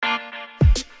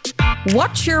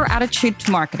What's your attitude to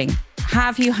marketing?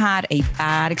 Have you had a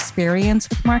bad experience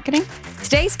with marketing?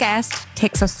 Today's guest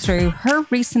takes us through her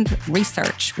recent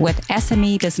research with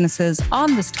SME businesses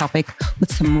on this topic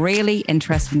with some really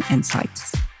interesting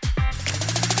insights.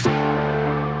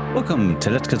 Welcome to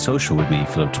Let's Get Social with me,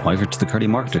 Philip Twyford, the Curly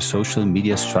Marketer, social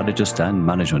media strategist and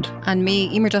management. And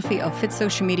me, Emer Duffy of Fit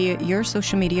Social Media, your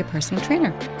social media personal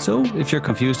trainer. So if you're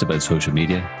confused about social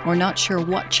media or not sure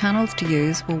what channels to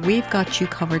use, well, we've got you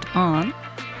covered on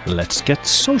Let's Get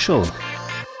Social.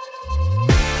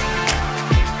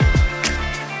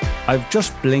 I've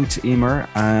just blinked, Emer,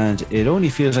 and it only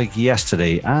feels like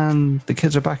yesterday, and the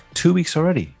kids are back 2 weeks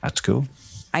already at school.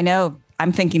 I know.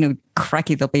 I'm thinking, oh,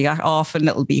 cracky, they'll be off and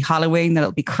it'll be Halloween, then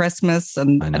it'll be Christmas,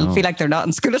 and it'll feel like they're not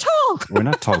in school at all. We're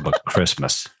not talking about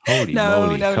Christmas. Holy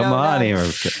moly. Come on, Emer.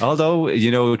 Although,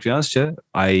 to be honest with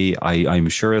you, I'm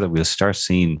sure that we'll start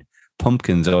seeing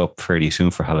pumpkins up fairly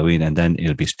soon for Halloween, and then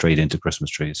it'll be straight into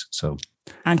Christmas trees.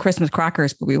 And Christmas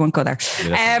crackers, but we won't go there.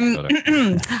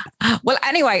 Well,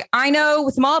 anyway, I know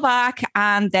with them all back,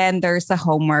 and then there's the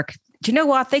homework. Do you know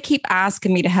what? They keep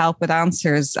asking me to help with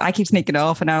answers. I keep sneaking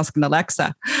off and asking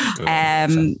Alexa.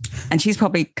 And she's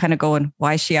probably kind of going,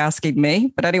 why is she asking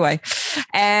me? But anyway,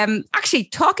 actually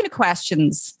talking to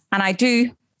questions, and I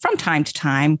do from time to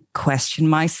time question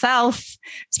myself,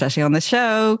 especially on the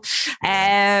show. Do you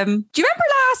remember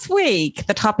last week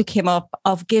the topic came up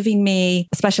of giving me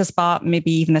a special spot,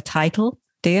 maybe even a title?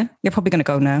 Do you? You're probably going to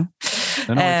go now.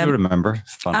 I do remember.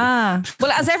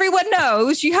 Well, as everyone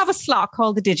knows, you have a slot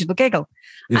called the Digital Giggle.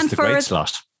 It's the great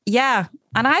slot. Yeah.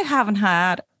 And I haven't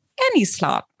had any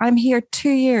slot. I'm here 2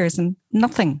 years and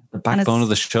nothing. The backbone of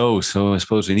the show. So I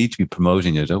suppose we need to be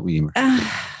promoting it, don't we, Emer?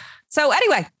 So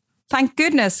anyway, thank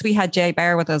goodness we had Jay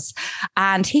Bear with us,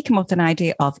 and he came up with an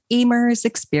idea of Emer's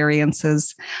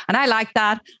experiences. And I like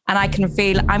that. And I can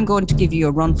feel I'm going to give you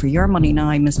a run for your money now,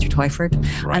 Mr. Twyford,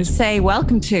 and say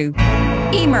welcome to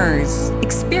Emer's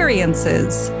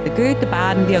experiences, the good, the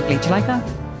bad, and the ugly. Do you like that?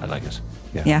 I like it.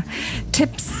 Yeah.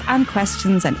 Tips and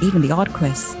questions and even the odd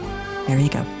quiz. There you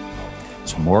go.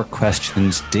 Some more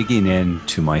questions digging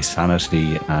into my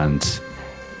sanity and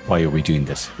why are we doing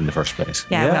this in the first place?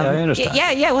 Yeah, I understand.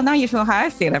 Yeah. Well, now you know how I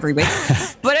feel every week.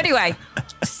 But anyway,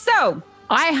 so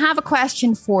I have a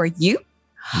question for you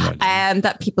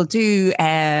that people do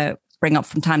bring up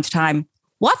from time to time.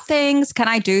 What things can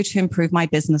I do to improve my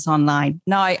business online?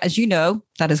 Now, as you know,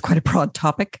 that is quite a broad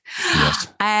topic.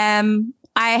 Yes. I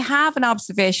have an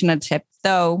observation and tip,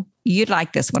 though. You'd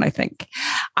like this one, I think.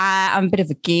 I'm a bit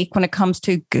of a geek when it comes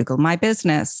to Google My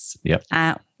Business. Yep.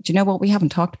 Do you know what? We haven't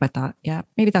talked about that. Yeah.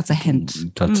 Maybe that's a hint.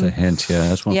 That's a hint. Yeah.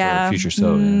 That's one for a future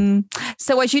show.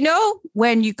 So as you know,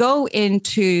 when you go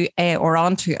into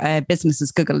onto a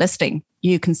business's Google listing,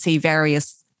 you can see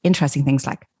various interesting things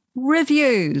like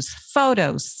reviews,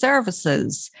 photos,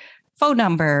 services, phone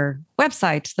number,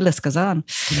 website, the list goes on.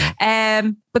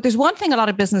 But there's one thing a lot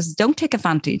of businesses don't take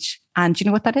advantage. And do you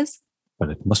know what that is? But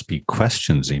it must be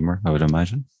questions, Emer, I would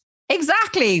imagine.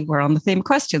 Exactly. We're on the theme of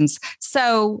questions.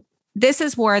 So this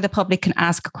is where the public can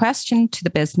ask a question to the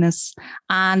business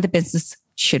and the business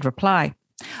should reply.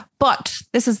 But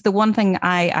this is the one thing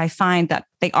I find that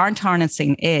they aren't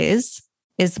harnessing is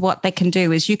what they can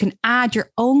do is you can add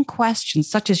your own questions,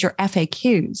 such as your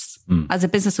FAQs as a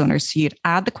business owner. So you'd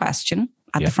add the question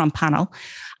at the front panel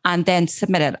and then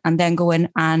submit it and then go in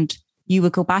and you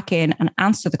would go back in and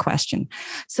answer the question.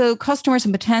 So customers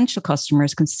and potential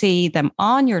customers can see them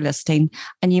on your listing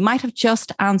and you might have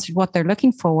just answered what they're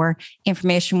looking for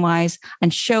information-wise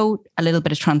and show a little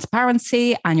bit of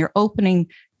transparency and you're opening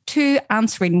to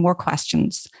answering more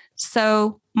questions.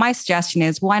 So my suggestion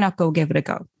is why not go give it a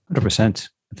go? 100%.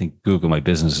 I think Google My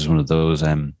Business is one of those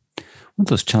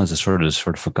channels that sort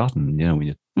of forgotten, when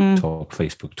you talk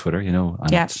Facebook, Twitter, and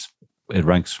it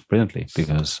ranks brilliantly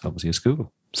because obviously it's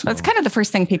Google. So it's kind of the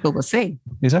first thing people will see.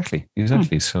 Exactly.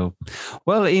 So,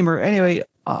 well, Emer, anyway,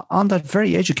 on that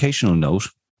very educational note,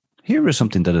 here is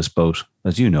something that is both,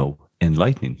 as you know,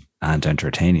 enlightening and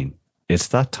entertaining. It's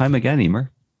that time again,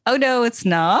 Emer. Oh, no, it's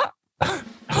not.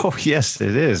 Oh, yes,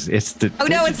 it is. It's the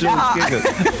no, it's not.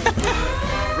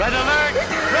 Red alert!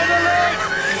 Red alert!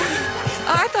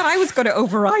 I thought I was going to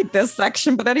override this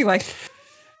section, but anyway.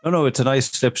 No, it's a nice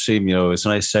slipstream, it's a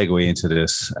nice segue into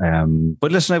this.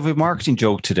 But listen, I have a marketing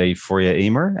joke today for you,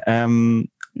 Emer.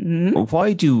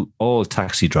 Why do all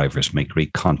taxi drivers make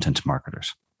great content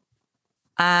marketers?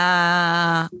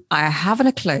 I haven't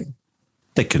a clue.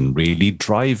 They can really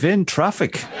drive in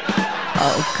traffic.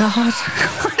 Oh, God.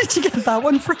 Where did you get that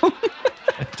one from?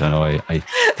 I don't know. I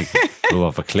think I flew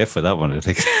off a cliff with that one, I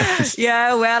think.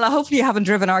 Yeah, well, hopefully you haven't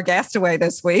driven our guest away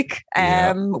this week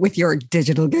with your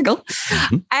digital giggle.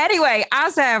 Mm-hmm. Anyway,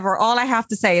 as ever, all I have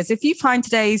to say is if you find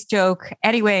today's joke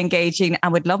anyway engaging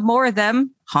and would love more of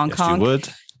them, honk, honk. You would.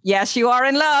 Yes, you are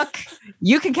in luck.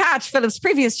 You can catch Philip's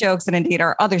previous jokes and indeed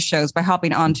our other shows by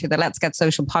hopping onto the Let's Get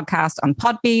Social podcast on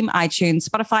Podbeam, iTunes,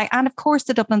 Spotify, and of course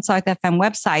the Dublin South FM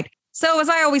website. So as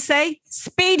I always say,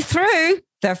 speed through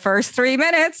the first 3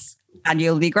 minutes and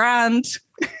you'll be grand.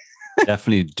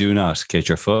 Definitely do not get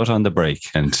your foot on the brake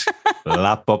and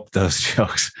lap up those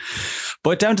jokes.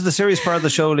 But down to the serious part of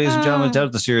the show, ladies and gentlemen, down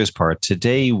to the serious part.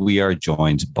 Today we are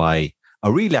joined by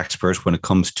a real expert when it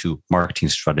comes to marketing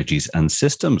strategies and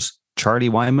systems. Charlie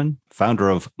Whyman, founder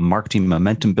of Marketing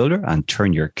Momentum Builder and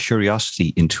Turn Your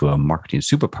Curiosity into a Marketing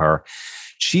Superpower.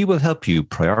 She will help you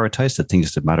prioritize the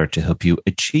things that matter to help you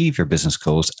achieve your business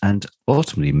goals and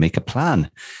ultimately make a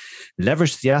plan.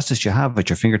 Leverage the assets you have at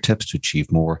your fingertips to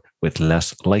achieve more with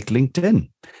less, like LinkedIn.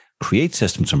 Create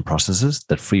systems and processes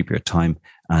that free up your time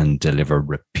and deliver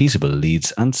repeatable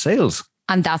leads and sales.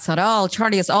 And that's not all.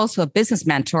 Charlie is also a business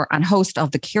mentor and host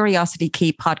of the Curiosity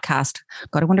Key podcast.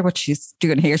 God, I wonder what she's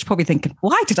doing here. She's probably thinking,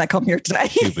 why did I come here today?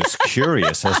 She was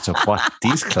curious as to what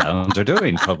these clowns are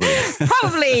doing, probably.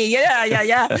 Probably,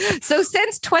 yeah. So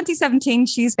since 2017,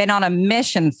 she's been on a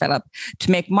mission, Philip, to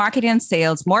make marketing and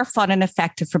sales more fun and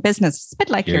effective for business. It's a bit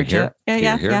like your job.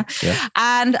 Yeah.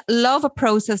 And love a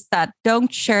process that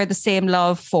don't share the same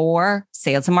love for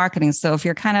sales and marketing. So if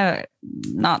you're kind of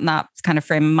not in that kind of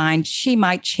frame of mind, she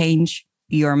might change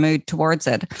your mood towards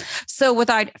it. So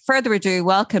without further ado,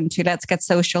 welcome to Let's Get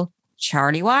Social,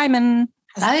 Charlie Whyman.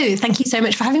 Hello, thank you so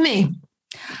much for having me.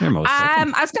 You're most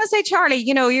welcome. I was going to say, Charlie,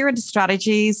 you're into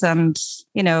strategies and,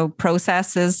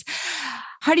 processes.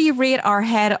 How do you rate our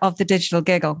head of the digital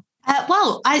giggle?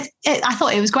 Well, I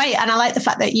thought it was great. And I like the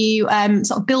fact that you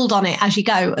sort of build on it as you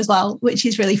go as well, which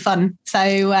is really fun. So,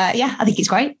 I think it's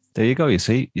great. There you go. You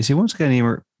see, once again,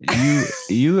 Emer,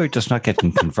 you are just not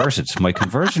getting converted. My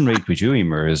conversion rate with you,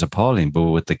 Emer, is appalling, but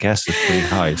with the guests, it's pretty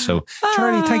high. So,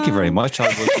 Charlie, thank you very much. I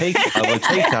will take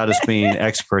that as being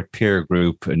expert peer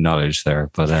group knowledge there.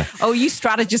 But you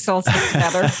strategists all stick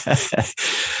together.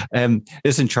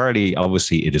 Listen, Charlie,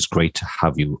 obviously, it is great to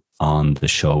have you on the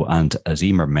show. And as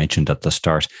Emer mentioned at the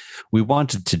start, we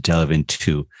wanted to delve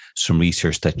into some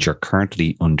research that you're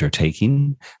currently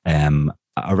undertaking.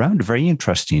 Around a very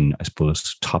interesting, I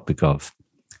suppose, topic of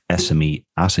SME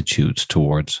attitudes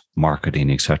towards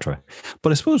marketing, etc.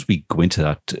 But I suppose we go into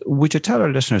that. Would you tell our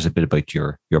listeners a bit about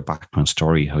your background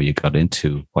story, how you got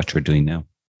into what you're doing now?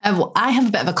 Well, I have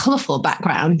a bit of a colourful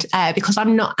background because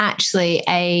I'm not actually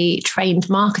a trained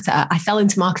marketer. I fell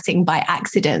into marketing by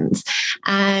accident.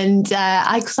 And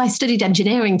because I studied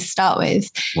engineering to start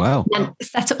with. Wow. And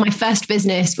set up my first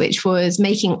business, which was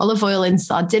making olive oil in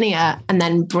Sardinia and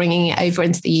then bringing it over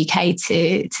into the UK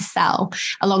to sell,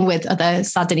 along with other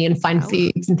Sardinian fine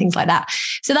foods and things like that.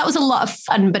 So that was a lot of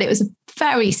fun, but it was a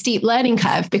very steep learning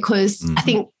curve because I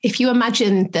think if you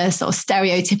imagine the sort of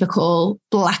stereotypical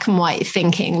black and white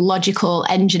thinking, logical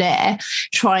engineer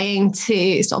trying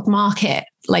to sort of market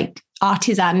like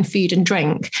artisan food and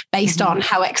drink based on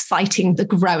how exciting the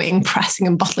growing, pressing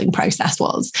and bottling process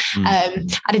was. I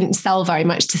didn't sell very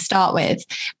much to start with,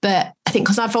 but I think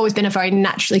because I've always been a very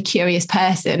naturally curious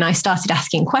person, I started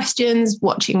asking questions,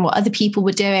 watching what other people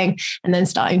were doing, and then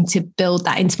starting to build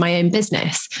that into my own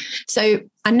business. So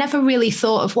I never really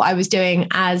thought of what I was doing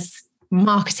as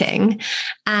marketing.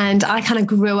 And I kind of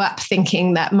grew up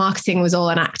thinking that marketing was all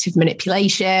an act of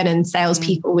manipulation and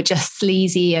salespeople were just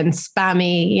sleazy and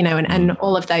spammy, and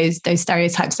all of those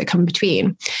stereotypes that come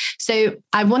between. So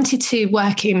I wanted to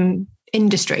work in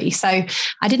industry. So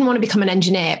I didn't want to become an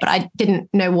engineer, but I didn't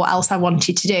know what else I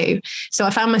wanted to do. So I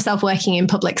found myself working in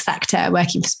public sector,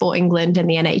 working for Sport England and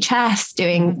the NHS,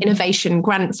 doing innovation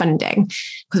grant funding,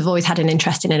 because I've always had an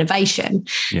interest in innovation.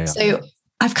 Yeah. So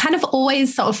I've kind of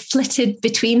always sort of flitted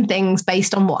between things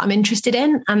based on what I'm interested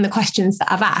in and the questions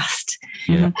that I've asked.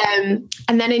 Yeah.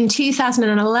 And then in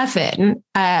 2011,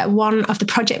 one of the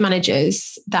project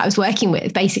managers that I was working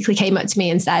with basically came up to me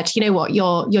and said, you know what,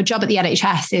 your job at the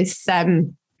NHS is,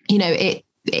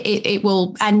 it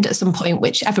will end at some point,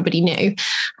 which everybody knew.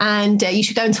 And you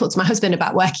should go and talk to my husband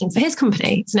about working for his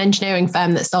company. It's an engineering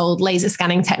firm that sold laser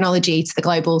scanning technology to the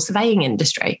global surveying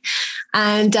industry.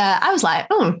 And I was like,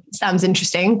 sounds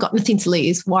interesting. Got nothing to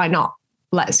lose. Why not?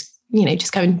 Let's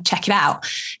just go and check it out.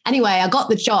 Anyway, I got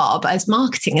the job as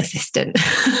marketing assistant.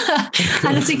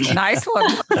 And I think, nice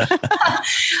one.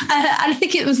 I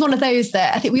think it was one of those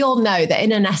that I think we all know that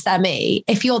in an SME,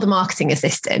 if you're the marketing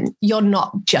assistant, you're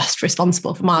not just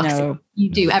responsible for marketing. No. You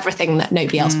do everything that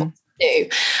nobody else wants to do.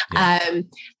 Yeah.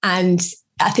 And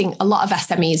I think a lot of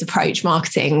SMEs approach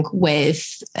marketing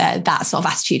with that sort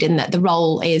of attitude, in that the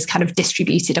role is kind of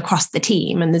distributed across the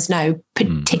team and there's no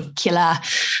particular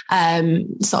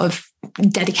sort of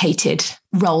dedicated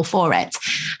role for it.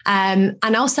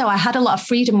 And also I had a lot of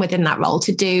freedom within that role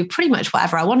to do pretty much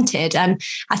whatever I wanted. And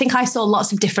I think I saw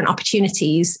lots of different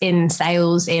opportunities in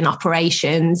sales, in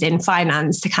operations, in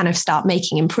finance to kind of start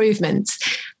making improvements.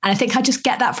 And I think I just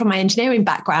get that from my engineering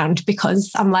background,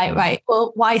 because I'm like, right,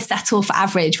 well, why settle for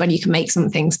average when you can make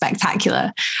something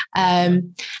spectacular?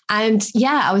 And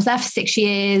yeah, I was there for 6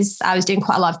 years. I was doing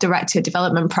quite a lot of director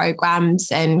development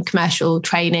programs and commercial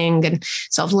training, and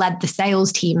sort of led the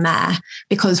sales team there,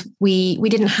 because we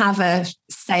didn't have a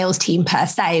sales team per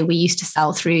se. We used to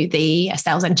sell through the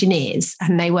sales engineers,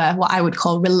 and they were what I would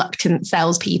call reluctant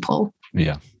salespeople.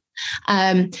 Yeah.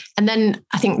 And then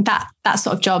I think that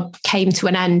sort of job came to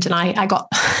an end, and I got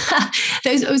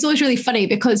it was always really funny,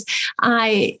 because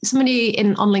somebody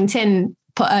on LinkedIn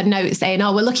put a note saying,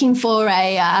 "Oh, we're looking for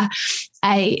a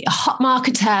hot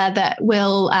marketer that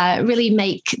will really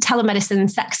make telemedicine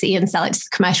sexy and sell it to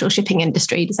the commercial shipping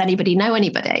industry. Does anybody know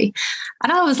anybody?"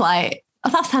 And I was like,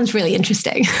 "Oh, that sounds really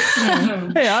interesting."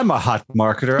 Hey, I'm a hot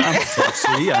marketer. I'm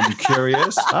sexy. I'm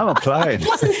curious. I'm applying. It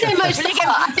wasn't so much.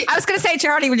 I was going to say,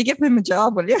 Charlie, will you give him a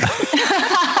job? Will you?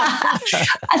 I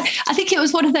think it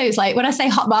was one of those, like, when I say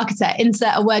hot marketer,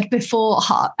 insert a word before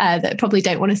hot that I probably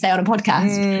don't want to say on a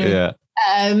podcast. Yeah.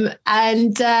 Anyway,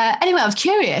 I was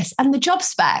curious, and the job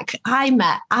spec, I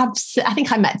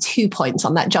think I met 2 points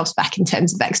on that job spec in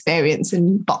terms of experience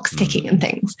and box ticking and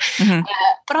things.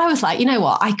 But I was like, you know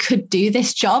what, I could do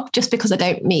this job just because I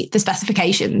don't meet the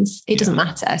specifications. It doesn't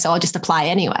matter. So I'll just apply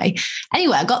anyway.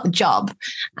 Anyway, I got the job,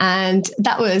 and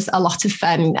that was a lot of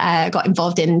fun. Got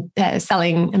involved in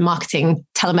selling and marketing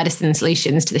telemedicine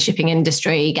solutions to the shipping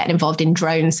industry, getting involved in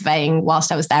drone surveying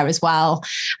whilst I was there as well.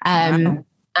 Wow.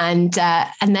 And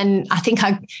then I think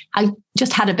I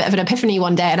just had a bit of an epiphany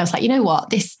one day, and I was like, you know what,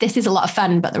 this is a lot of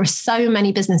fun, but there are so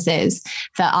many businesses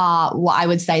that are what I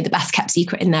would say the best kept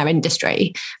secret in their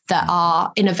industry, that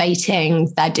are innovating,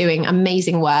 they're doing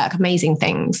amazing work, amazing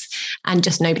things, and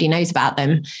just nobody knows about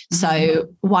them. So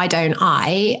why don't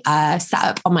I set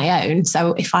up on my own?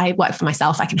 So if I work for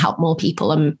myself, I can help more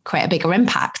people and create a bigger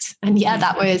impact. And yeah,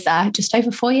 that was just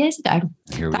over 4 years ago.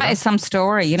 That is some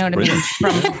story, you know what I mean?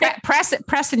 From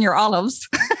pressing your olives.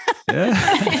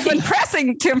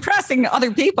 impressing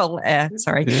other people.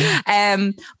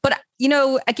 But, you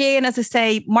know, again, as I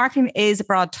say, marketing is a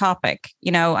broad topic,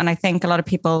 you know, and I think a lot of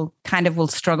people kind of will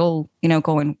struggle, you know,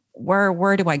 going,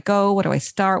 where do I go? What do I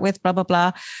start with? Blah, blah,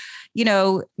 blah. You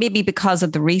know, maybe because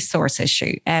of the resource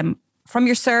issue. From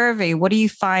your survey, what do you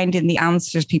find in the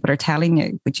answers people are telling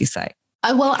you, would you say?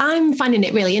 Well, I'm finding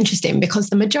it really interesting, because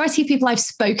the majority of people I've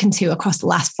spoken to across the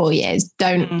last 4 years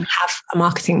don't have a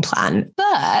marketing plan.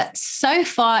 But so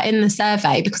far in the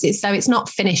survey, because it's not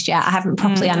finished yet, I haven't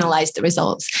properly analysed the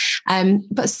results.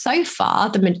 But so far,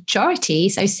 the majority,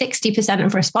 so 60%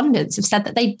 of respondents, have said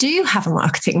that they do have a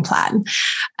marketing plan.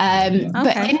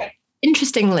 But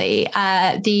interestingly,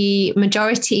 the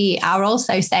majority are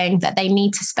also saying that they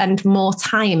need to spend more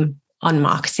time on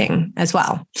marketing as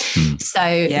well. So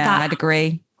I'd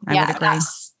agree. I would agree.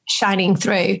 That's shining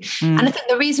through. And I think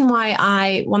the reason why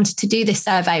I wanted to do this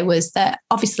survey was that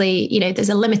obviously, you know, there's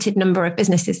a limited number of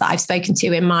businesses that I've spoken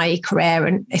to in my career,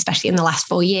 and especially in the last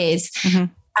 4 years.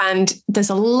 And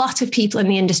there's a lot of people in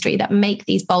the industry that make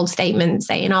these bold statements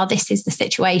saying, "Oh, this is the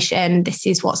situation, this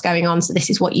is what's going on, so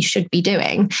this is what you should be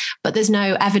doing." But there's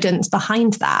no evidence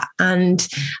behind that. And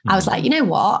I was like, you know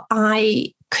what,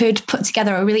 I could put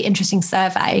together a really interesting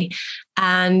survey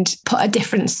and put a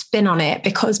different spin on it,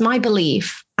 because my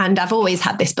belief, and I've always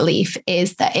had this belief,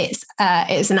 is that it's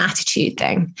an attitude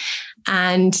thing.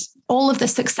 And all of the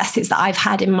successes that I've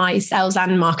had in my sales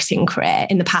and marketing career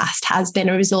in the past has been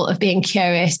a result of being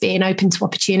curious, being open to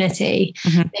opportunity,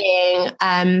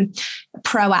 being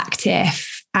proactive,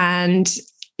 and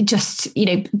just, you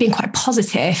know, being quite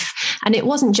positive. And it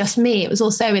wasn't just me, it was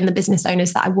also in the business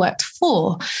owners that I worked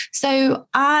for. So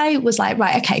I was like,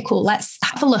 right, okay, cool. Let's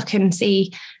have a look and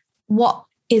see what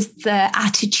is the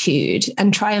attitude,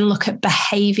 and try and look at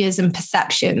behaviors and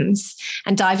perceptions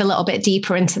and dive a little bit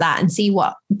deeper into that and see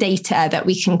what data that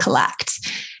we can collect.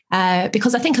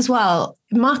 Because I think as well,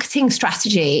 marketing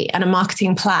strategy and a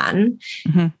marketing plan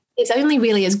it's only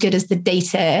really as good as the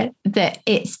data that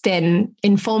it's been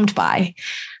informed by.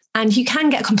 And you can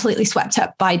get completely swept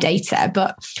up by data,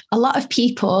 but a lot of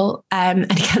people, and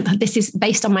again, this is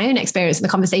based on my own experience and the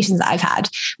conversations that I've had,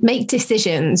 make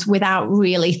decisions without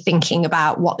really thinking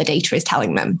about what the data is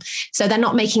telling them. So they're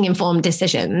not making informed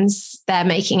decisions, they're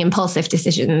making impulsive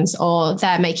decisions, or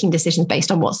they're making decisions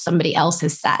based on what somebody else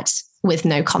has said with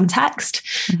no context.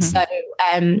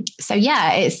 So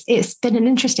yeah, it's been an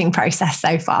interesting process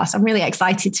so far. So I'm really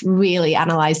excited to really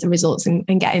analyze the results and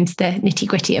get into the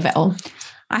nitty-gritty of it all.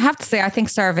 I have to say, I think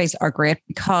surveys are great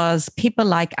because people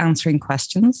like answering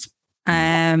questions.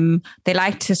 They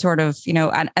like to sort of,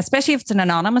 and especially if it's an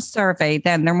anonymous survey,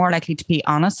 then they're more likely to be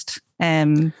honest.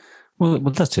 Well,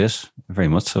 that's it. Very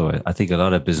much so. I think a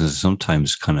lot of businesses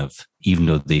sometimes kind of, even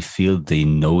though they feel they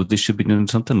know they should be doing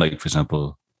something, like, for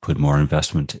example, put more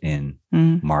investment in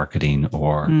marketing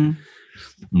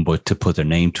but to put their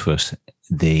name to it,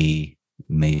 they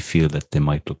may feel that they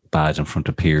might look bad in front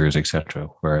of peers, etc.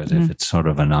 Whereas if it's sort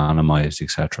of anonymized,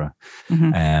 etc.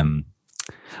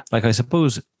 Like, I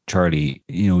suppose, Charlie,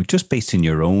 just based on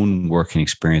your own working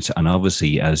experience, and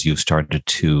obviously as you've started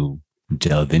to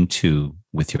delve into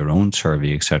with your own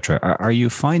survey, etc., are you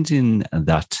finding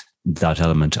that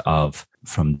element of,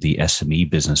 from the SME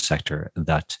business sector,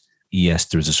 that yes,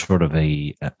 there's a sort of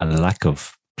a lack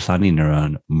of planning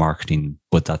around marketing,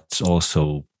 but that's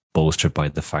also bolstered by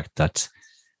the fact that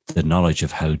the knowledge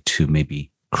of how to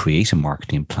maybe create a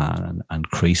marketing plan and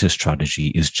create a strategy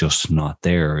is just not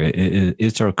there.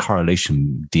 Is there a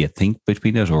correlation, do you think,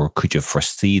 between it, or could you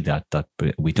foresee that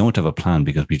we don't have a plan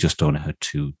because we just don't know how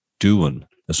to do one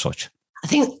as such? I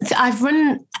think I've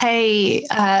run a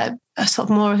sort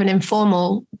of more of an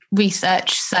informal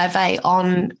research survey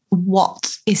on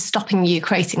what is stopping you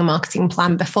creating a marketing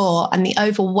plan before. And the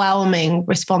overwhelming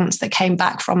response that came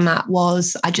back from that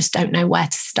was, I just don't know where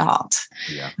to start.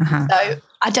 Yeah. So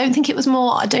I don't think it was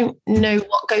more, I don't know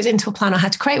what goes into a plan or how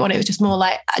to create one. It was just more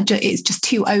like, it's just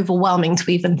too overwhelming to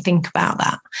even think about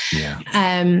that. Yeah.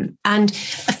 And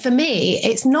for me,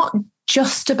 it's not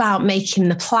just about making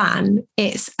the plan.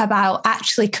 It's about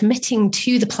actually committing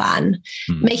to the plan,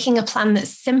 making a plan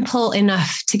that's simple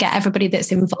enough to get everybody that's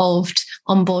involved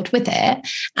on board with it,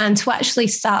 and to actually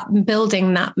start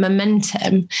building that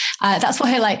momentum. That's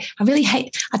why I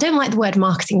don't like the word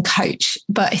marketing coach,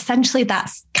 but essentially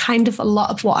that's kind of a lot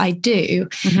of what I do.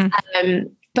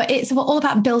 But it's all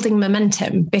about building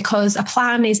momentum, because a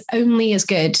plan is only as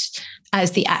good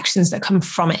as the actions that come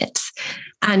from it.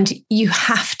 And you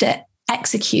have to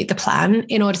execute the plan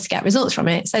in order to get results from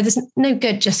it. So there's no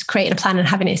good just creating a plan and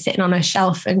having it sitting on a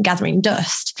shelf and gathering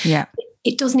dust. Yeah.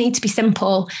 It does need to be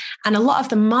simple. And a lot of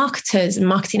the marketers and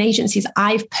marketing agencies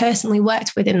I've personally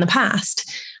worked with in the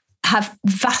past have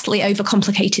vastly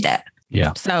overcomplicated it.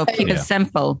 Yeah. So keep it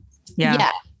simple. Yeah.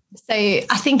 Yeah. So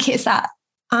I think it's that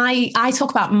I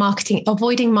talk about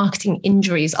avoiding marketing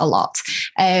injuries a lot,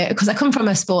 because I come from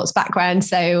a sports background.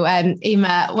 So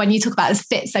Emma, when you talk about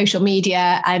fit social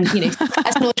media and,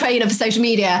 personal trainer for social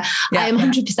media, I am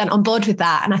 100% on board with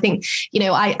that. And I think,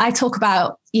 I talk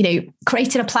about,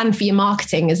 creating a plan for your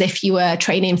marketing as if you were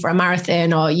training for a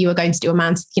marathon or you were going to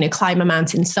do climb a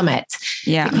mountain summit.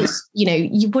 Yeah. Because,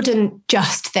 you wouldn't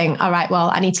just think, all right, well,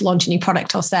 I need to launch a new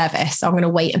product or service, so I'm going to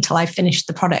wait until I finish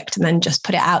the product and then just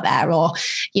put it out there. Or,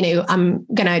 I'm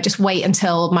going to just wait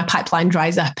until my pipeline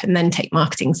dries up and then take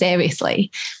marketing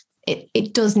seriously.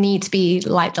 It does need to be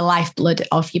like the lifeblood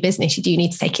of your business. You do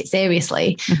need to take it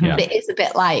seriously. But it is a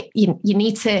bit like you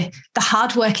need to, the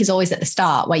hard work is always at the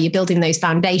start, where you're building those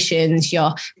foundations,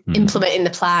 you're implementing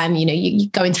the plan, you're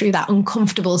going through that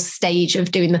uncomfortable stage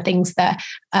of doing the things that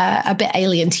are a bit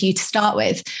alien to you to start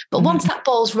with. But once that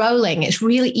ball's rolling, it's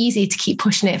really easy to keep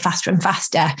pushing it faster and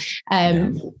faster.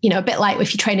 A bit like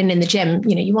if you're training in the gym,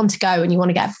 you want to go and you want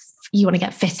to get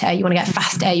fitter, you want to get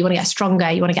faster, you want to get stronger,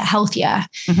 you want to get healthier.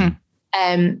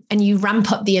 And you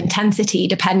ramp up the intensity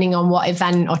depending on what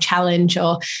event or challenge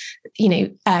or,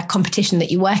 competition that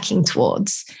you're working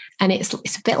towards. And it's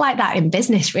a bit like that in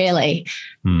business, really.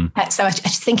 So I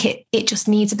just think it just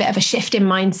needs a bit of a shift in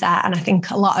mindset. And I think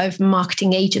a lot of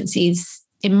marketing agencies,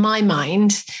 in my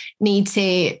mind, need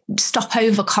to stop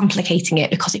overcomplicating it,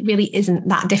 because it really isn't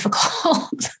that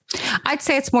difficult. I'd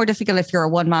say it's more difficult if you're a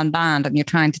one-man band and you're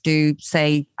trying to do,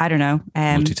 say, I don't know,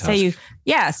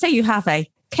 say you have a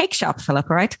cake shop, Philip,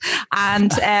 right?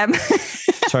 And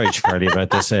sorry, Charlie,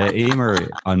 about this. Emer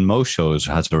on most shows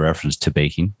has a reference to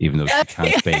baking, even though she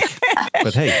can't bake.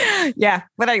 But hey. Yeah.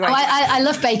 But anyway. I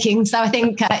love baking. So I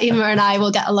think Emma and I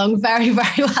will get along very, very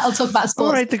well. Talk about sports.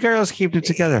 All right, the girls keep it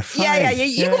together. Fine. Yeah.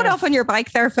 You went off on your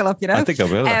bike there, Philip, you know? I think I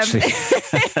will, actually.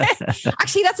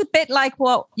 Actually, that's a bit like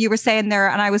what you were saying there.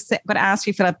 And I was going to ask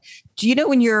you, Philip, do you know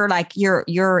when you're like,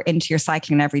 you're into your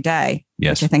cycling every day?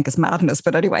 Yes. Which I think is madness.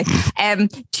 But anyway,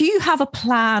 do you have a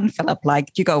plan, Philip? Like,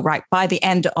 do you go, right, by the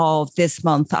end of this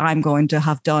month, I'm going to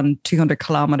have done 200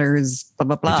 kilometers, blah,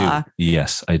 blah, blah.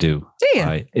 Yes, I do. Do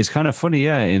you? It's kind of funny.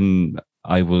 Yeah.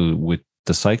 I will, with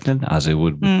the cycling, as I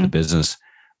would with the business,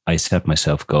 I set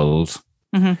myself goals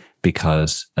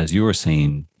because, as you were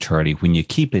saying, Charlie, when you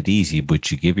keep it easy, but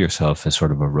you give yourself a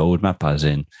sort of a roadmap, as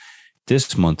in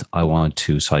this month, I want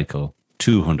to cycle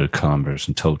 200 kilometers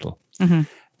in total.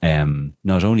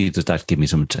 Not only does that give me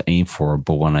something to aim for,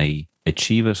 but when I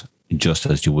achieve it, just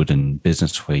as you would in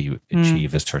business, where you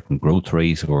achieve a certain growth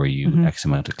rate or you X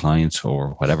amount of clients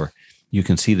or whatever, you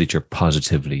can see that you're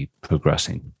positively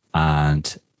progressing.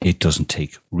 And it doesn't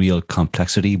take real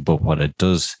complexity, but what it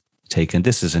does take, and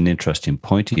this is an interesting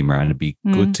point, Emer, and it'd be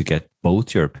good to get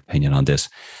both your opinion on this,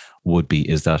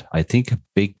 is that I think a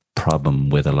big problem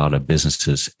with a lot of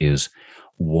businesses is,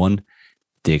 one,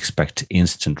 they expect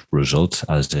instant results,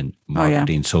 as in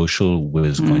marketing social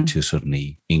was going to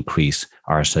suddenly increase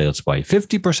our sales by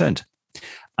 50%.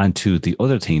 And two, the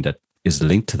other thing that is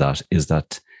linked to that is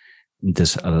that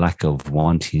there's a lack of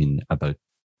wanting about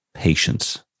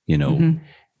patience,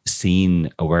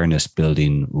 seeing awareness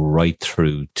building right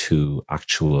through to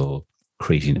actual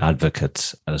creating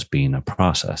advocates as being a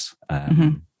process.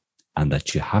 And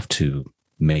that you have to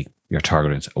make your target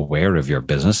audience aware of your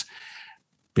business,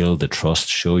 build the trust,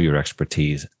 show your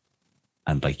expertise.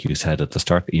 And like you said at the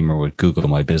start, Emer, with Google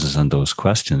My Business and those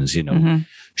questions,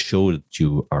 show that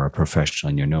you are a professional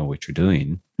and you know what you're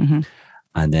doing.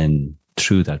 And then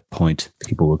through that point,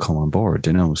 people will come on board,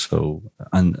 So,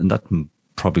 and that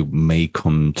probably may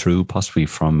come through possibly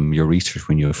from your research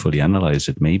when you fully analyze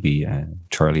it, maybe,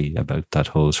 Charlie, about that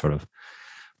whole sort of,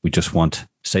 we just want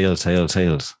sales.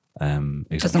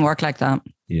 It doesn't work like that.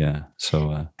 Yeah.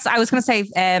 So I was going to say,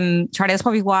 Charlie, that's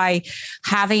probably why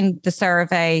having the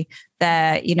survey,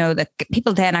 that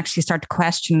people then actually start to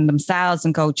question themselves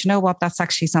and go, do you know what? That's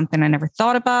actually something I never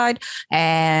thought about.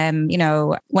 When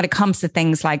it comes to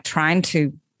things like trying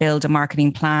to build a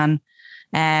marketing plan,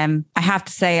 I have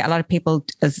to say a lot of people,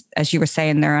 as you were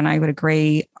saying there, and I would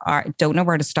agree, don't know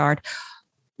where to start.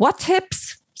 What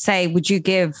tips, say, would you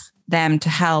give them to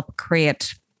help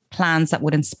create plans that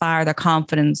would inspire their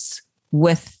confidence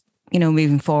with,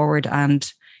 moving forward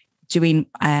and doing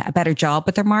a better job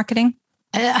with their marketing?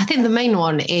 I think the main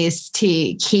one is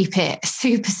to keep it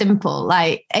super simple.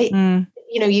 Like,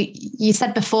 you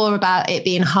said before about it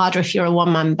being harder if you're a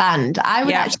one-man band. I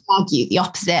would actually argue the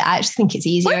opposite. I actually think it's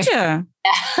easier. Would you?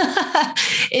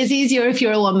 It's easier if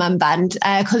you're a one-man band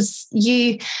because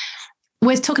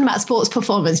we're talking about sports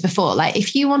performance before. Like,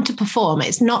 if you want to perform,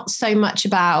 it's not so much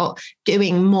about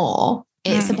doing more.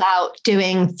 It's about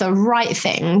doing the right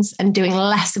things and doing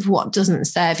less of what doesn't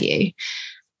serve you.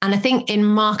 And I think in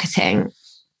marketing,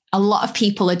 a lot of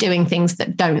people are doing things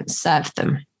that don't serve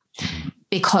them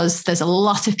because there's a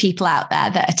lot of people out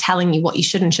there that are telling you what you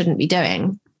should and shouldn't be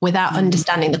doing without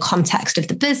understanding the context of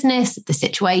the business, the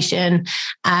situation.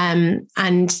 And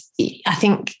I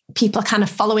think people are kind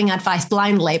of following advice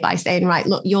blindly by saying, right,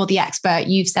 look, you're the expert.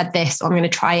 You've said this, so I'm going to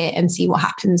try it and see what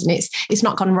happens. And it's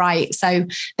not gone right. So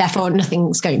therefore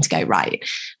nothing's going to go right.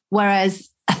 Whereas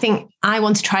I think I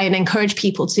want to try and encourage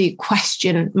people to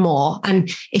question more. And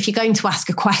if you're going to ask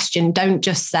a question, don't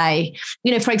just say,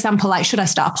 for example, like, should I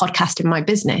start a podcast in my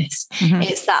business?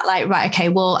 It's that like, right, okay,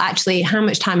 well, actually, how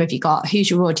much time have you got?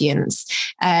 Who's your audience?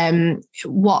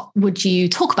 What would you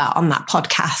talk about on that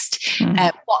podcast?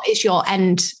 What is your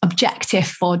end objective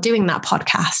for doing that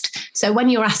podcast? So when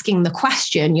you're asking the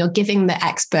question, you're giving the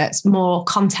experts more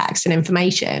context and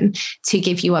information to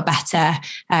give you a better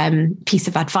piece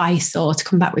of advice or to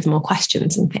come back with more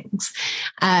questions and things.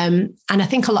 And I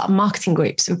think a lot of marketing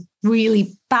groups are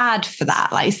really bad for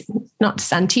that. Like, not to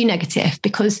sound too negative,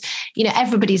 because,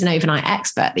 everybody's an overnight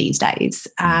expert these days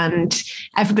and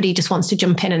everybody just wants to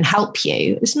jump in and help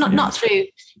you. It's not through,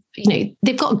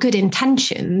 they've got good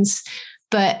intentions,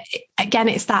 but again,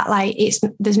 it's that like,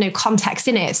 there's no context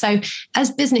in it. So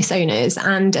as business owners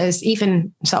and as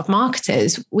even sort of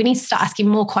marketers, we need to start asking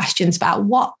more questions about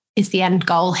what is the end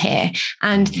goal here?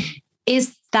 And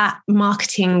is that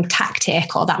marketing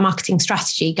tactic or that marketing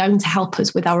strategy going to help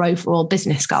us with our overall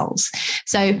business goals?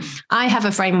 So I have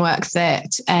a framework that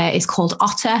is called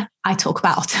OTTER. I talk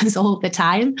about OTTERs all the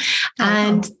time.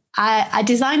 And I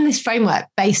designed this framework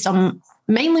based on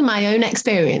mainly my own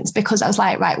experience, because I was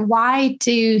like, right, why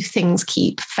do things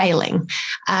keep failing?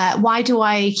 Why do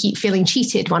I keep feeling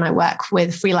cheated when I work with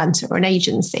a freelancer or an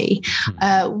agency?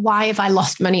 Why have I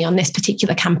lost money on this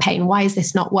particular campaign? Why has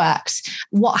this not worked?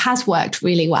 What has worked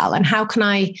really well? And how can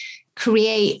I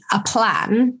create a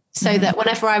plan so that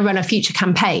whenever I run a future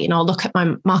campaign or look at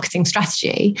my marketing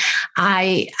strategy,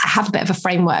 I have a bit of a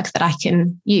framework that I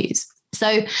can use.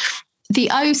 So the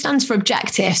O stands for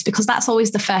objectives, because that's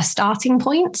always the first starting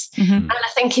point. And I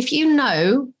think if you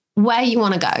know where you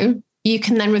want to go, you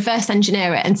can then reverse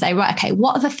engineer it and say, right, okay,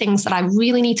 what are the things that I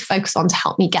really need to focus on to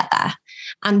help me get there?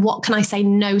 And what can I say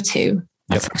no to?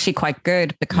 That's actually quite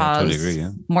good, because totally agree,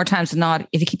 more times than not,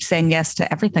 if you keep saying yes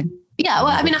to everything. Yeah,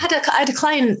 well, I mean, I had a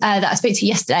client that I spoke to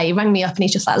yesterday. He rang me up and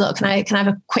he's just like, look, can I have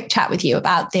a quick chat with you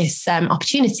about this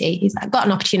opportunity? He's like, got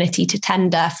an opportunity to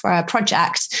tender for a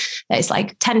project that is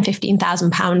like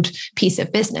 £10,000-15,000 piece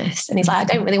of business. And he's like, I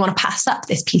don't really want to pass up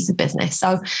this piece of business.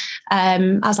 So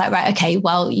I was like, right, okay,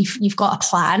 well, you've got a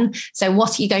plan. So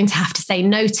what are you going to have to say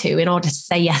no to in order to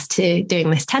say yes to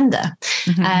doing this tender?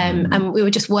 And we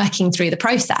were just working through the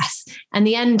process. And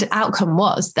the end outcome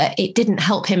was that it didn't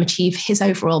help him achieve his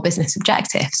overall business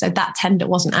objective. So that tender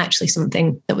wasn't actually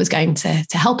something that was going to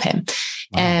help him.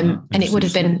 And it would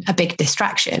have been a big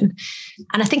distraction.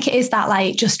 And I think it is that,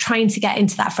 like, just trying to get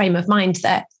into that frame of mind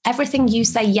that everything you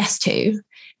say yes to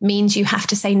means you have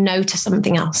to say no to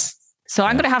something else. So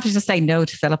I'm going to have to just say no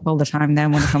to Philip all the time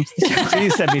then when it comes to the joke.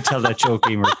 Please let me tell that joke,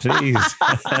 Emer, please.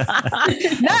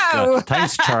 No.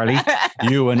 Thanks, Charlie.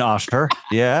 You and OTTER.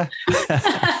 Yeah.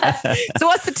 So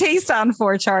what's the T stand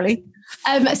for, Charlie?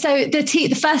 So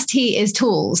the first T is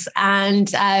tools. And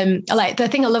like the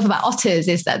thing I love about otters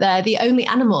is that they're the only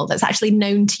animal that's actually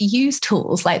known to use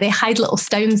tools. Like they hide little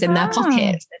stones in their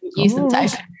pockets and use them to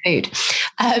open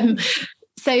food.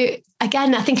 So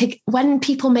again, I think when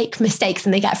people make mistakes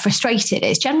and they get frustrated,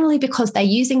 it's generally because they're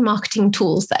using marketing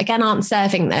tools that, again, aren't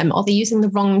serving them, or they're using the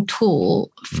wrong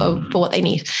tool for what they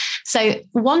need. So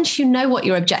once you know what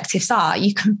your objectives are,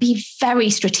 you can be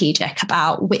very strategic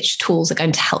about which tools are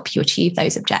going to help you achieve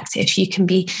those objectives. You can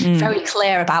be very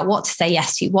clear about what to say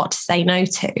yes to, what to say no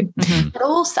to, but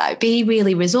also be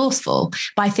really resourceful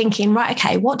by thinking, right,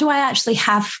 okay, what do I actually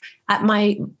have at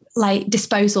my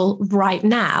disposal right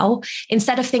now,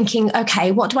 instead of thinking,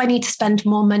 okay, what do I need to spend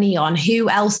more money on? Who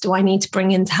else do I need to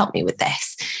bring in to help me with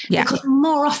this? Yeah. Because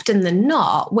more often than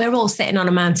not, we're all sitting on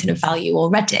a mountain of value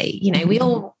already. You know, we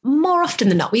all, more often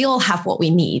than not, we all have what we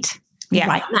need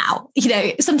right now. You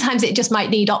know, sometimes it just might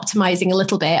need optimizing a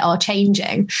little bit or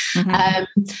changing.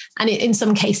 And in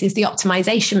some cases, the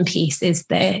optimization piece is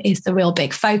the real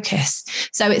big focus.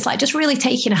 So it's like just really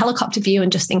taking a helicopter view and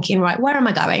just thinking, right, where am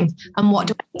I going and what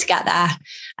do I need to get there?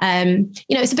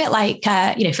 You know, it's a bit like,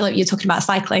 Philip, you're talking about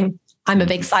cycling. I'm a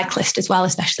big cyclist as well,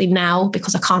 especially now,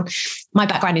 because my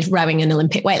background is rowing and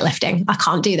Olympic weightlifting. I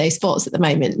can't do those sports at the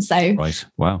moment. So right.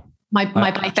 Wow. My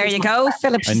bike. There you go,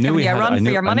 Philip. Just giving you a run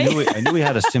for your money. I knew we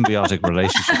had a symbiotic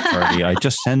relationship, Charlie. I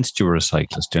just sensed you were a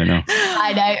cyclist, do you know?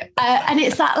 I know. And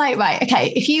it's that, like, right,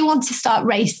 okay, if you want to start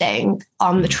racing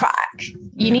on the track,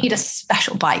 you need a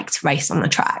special bike to race on the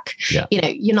track. Yeah. You know,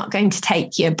 you're not going to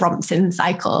take your Brompton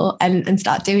cycle and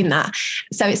start doing that.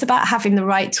 So it's about having the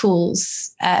right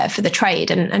tools for the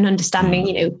trade and understanding,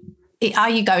 you know,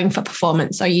 are you going for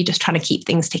performance? Or are you just trying to keep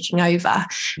things ticking over?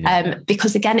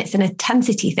 Because again, it's an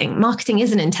intensity thing. Marketing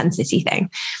is an intensity thing.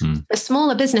 For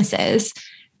smaller businesses,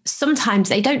 sometimes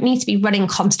they don't need to be running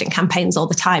constant campaigns all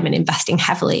the time and investing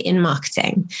heavily in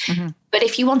marketing. But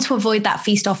if you want to avoid that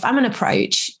feast or famine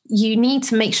approach, you need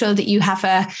to make sure that you have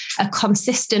a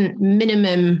consistent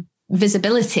minimum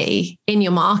visibility in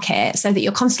your market, so that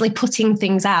you're constantly putting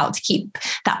things out to keep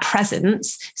that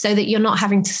presence, so that you're not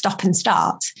having to stop and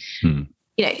start. You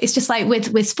know, it's just like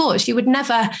with sports, you would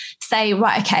never say,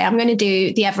 right, okay, I'm going to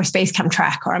do the Everest Base Camp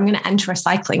Trek, or I'm going to enter a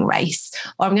cycling race,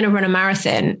 or I'm going to run a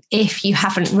marathon if you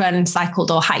haven't run,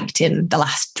 cycled or hiked in the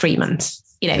last 3 months.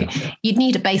 You know, you'd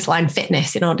need a baseline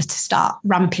fitness in order to start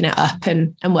ramping it up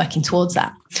and working towards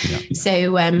that.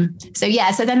 So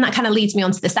then that kind of leads me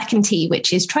on to the second T,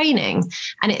 which is training.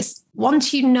 And it's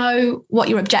once you know what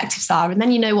your objectives are, and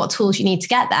then you know what tools you need to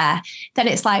get there, then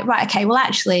it's like, right, okay, well,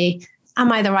 actually,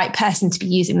 am I the right person to be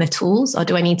using the tools, or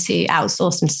do I need to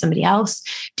outsource them to somebody else?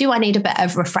 Do I need a bit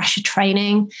of refresher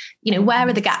training? You know, where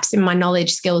are the gaps in my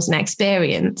knowledge, skills, and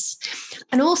experience?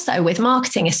 And also with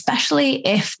marketing, especially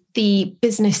if the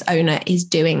business owner is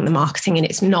doing the marketing and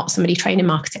it's not somebody trained in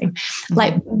marketing,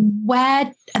 like,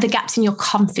 where are the gaps in your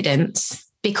confidence?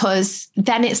 Because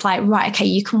then it's like, right, okay,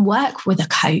 you can work with a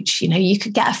coach, you know, you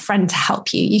could get a friend to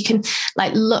help you. You can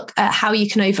like look at how you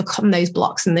can overcome those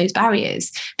blocks and those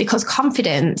barriers, because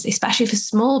confidence, especially for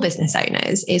small business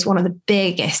owners, is one of the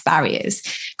biggest barriers,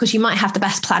 because you might have the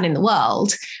best plan in the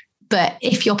world, but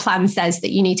if your plan says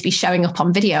that you need to be showing up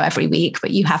on video every week,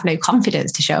 but you have no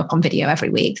confidence to show up on video every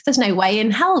week, there's no way in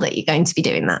hell that you're going to be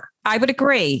doing that. I would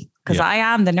agree, because I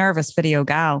am the nervous video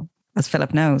gal, as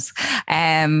Philip knows.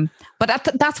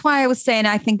 But that's why I was saying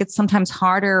I think it's sometimes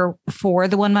harder for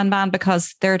the one-man band,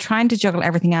 because they're trying to juggle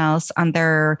everything else. And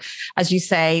they're, as you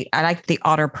say, I like the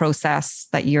OTTER process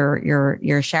that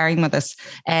you're sharing with us.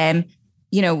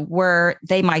 Where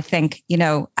they might think,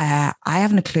 I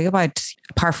haven't a clue about,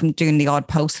 apart from doing the odd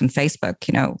post on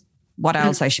Facebook, what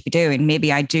else I should be doing.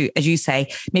 Maybe I do, as you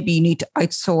say, maybe you need to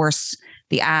outsource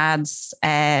the ads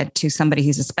to somebody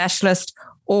who's a specialist,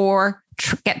 or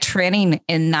get training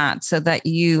in that so that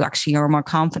you actually are more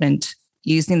confident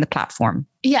using the platform.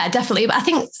 Yeah, definitely. But I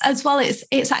think as well,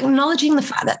 it's acknowledging the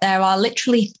fact that there are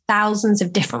literally thousands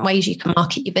of different ways you can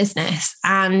market your business.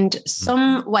 And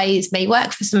some ways may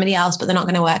work for somebody else, but they're not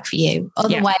going to work for you.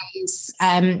 Other ways,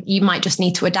 you might just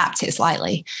need to adapt it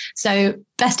slightly. So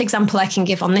best example I can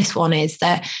give on this one is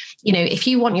that, if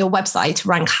you want your website to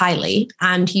rank highly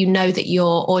and you know that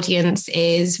your audience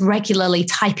is regularly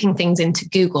typing things into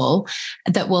Google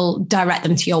that will direct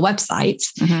them to your website,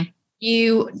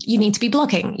 you need to be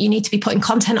blogging. You need to be putting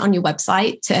content on your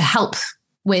website to help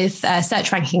with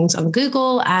search rankings on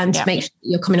Google and to make sure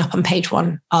you're coming up on page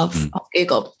one of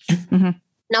Google.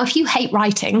 Now, if you hate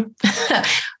writing,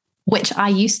 which I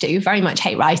used to very much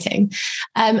hate writing,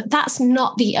 that's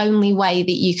not the only way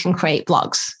that you can create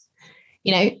blogs.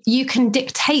 You can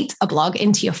dictate a blog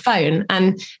into your phone.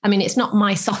 And I mean, it's not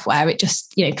my software. It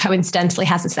just, coincidentally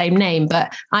has the same name,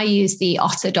 but I use the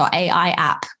OTTER.ai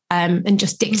app and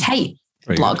just dictate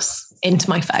blogs into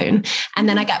my phone. And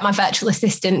then I get my virtual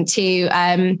assistant to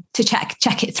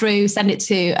check it through, send it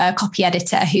to a copy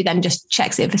editor who then just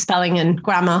checks it for spelling and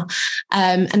grammar.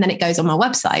 And then it goes on my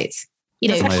website.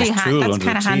 That's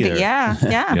kind of handy. Yeah.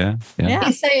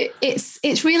 So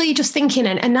it's really just thinking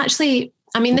and actually,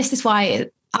 I mean, this is why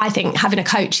I think having a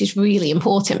coach is really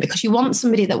important, because you want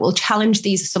somebody that will challenge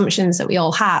these assumptions that we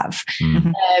all have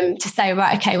to say,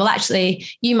 right, okay, well, actually,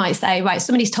 you might say, right,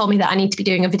 somebody's told me that I need to be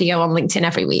doing a video on LinkedIn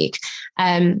every week,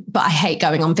 but I hate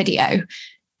going on video.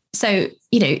 So,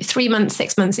 3 months,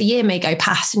 6 months, a year may go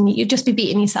past and you'd just be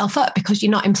beating yourself up because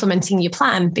you're not implementing your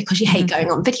plan because you hate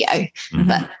going on video.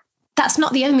 But that's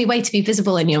not the only way to be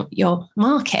visible in your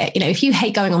market. If you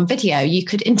hate going on video, you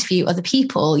could interview other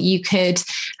people. You could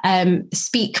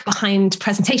speak behind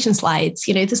presentation slides.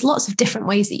 There's lots of different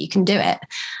ways that you can do it.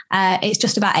 It's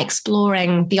just about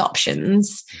exploring the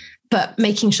options, but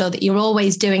making sure that you're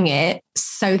always doing it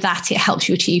so that it helps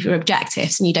you achieve your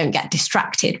objectives and you don't get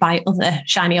distracted by other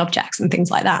shiny objects and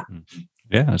things like that.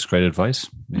 Yeah, that's great advice.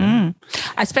 Yeah.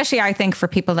 Especially, I think, for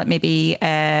people that maybe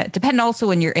depend also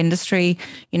on your industry.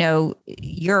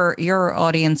 Your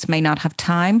audience may not have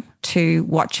time to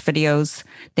watch videos.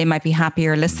 They might be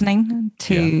happier listening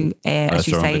to, as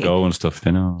you say, go and stuff.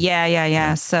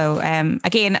 Yeah. So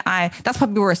again, that's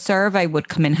probably where a survey would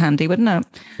come in handy, wouldn't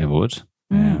it? It would.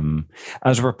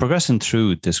 As we're progressing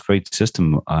through this great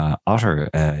system,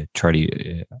 OTTER,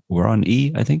 Charlie, we're on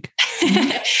E, I think.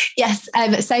 Yes.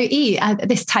 So E,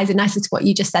 this ties in nicely to what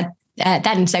you just said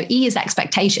then. So E is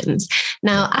expectations.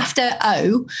 Now, after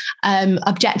O,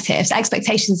 objectives,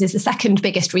 expectations is the second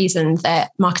biggest reason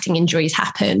that marketing injuries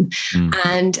happen.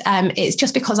 And it's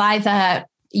just because either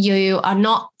you are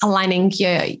not aligning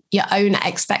your own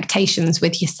expectations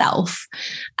with yourself,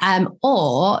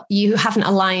 or you haven't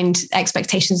aligned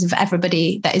expectations of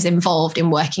everybody that is involved in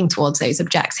working towards those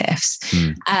objectives.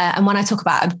 And when I talk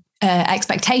about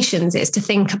expectations, it's to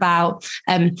think about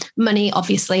money.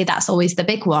 Obviously, that's always the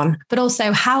big one, but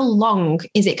also how long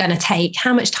is it going to take?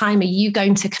 How much time are you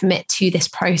going to commit to this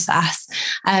process?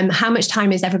 How much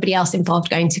time is everybody else involved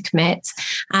going to commit?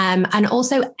 And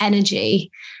also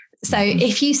energy. So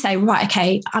if you say, right,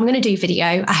 okay, I'm going to do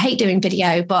video. I hate doing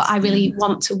video, but I really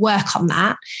want to work on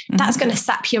that. That's going to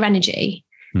sap your energy.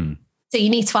 So you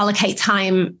need to allocate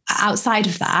time outside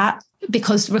of that,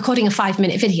 because recording a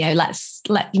 5-minute video,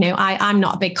 I'm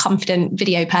not a big confident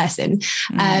video person.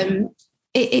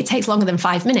 It takes longer than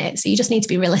 5 minutes. So you just need to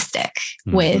be realistic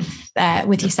with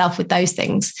yourself with those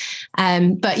things.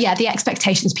 But yeah, the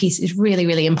expectations piece is really,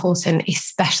 really important,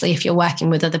 especially if you're working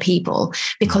with other people,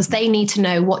 because they need to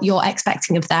know what you're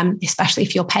expecting of them, especially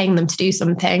if you're paying them to do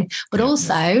something. But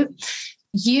also,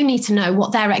 you need to know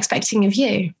what they're expecting of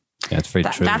you. Yeah, that's very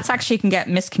true. That's actually can get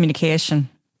miscommunication.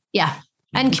 Yeah.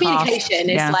 And communication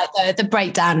is like the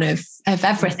breakdown of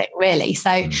everything, really.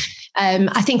 So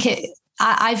I think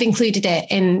I've included it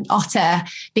in OTTER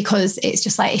because it's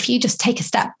just like, if you just take a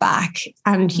step back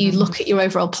and you look at your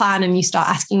overall plan and you start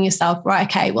asking yourself, right,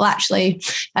 okay, well, actually,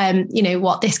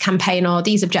 what this campaign or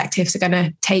these objectives are going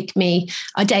to take me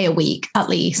a day a week at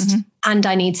least. And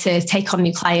I need to take on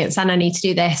new clients, and I need to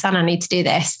do this, and I need to do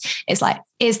this. It's like,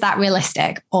 is that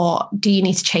realistic? Or do you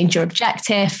need to change your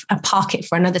objective and park it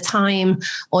for another time?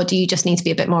 Or do you just need to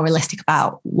be a bit more realistic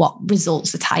about what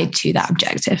results are tied to that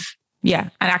objective? Yeah.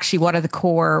 And actually, what are the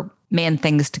core main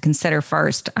things to consider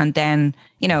first? And then,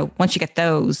 once you get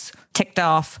those ticked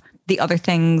off, the other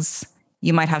things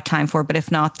you might have time for, but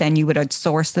if not, then you would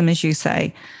outsource them, as you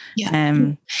say.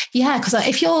 Yeah. Because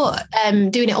if you're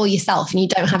doing it all yourself and you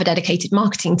don't have a dedicated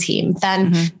marketing team,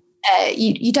 then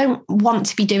you don't want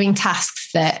to be doing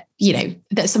tasks that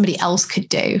that somebody else could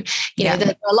do. There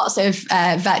are lots of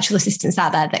virtual assistants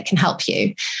out there that can help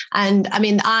you. And I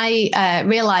mean, I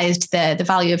realized the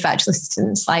value of virtual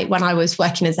assistants. Like when I was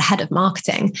working as a head of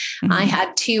marketing, I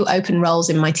had 2 open roles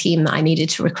in my team that I needed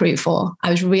to recruit for.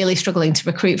 I was really struggling to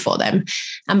recruit for them.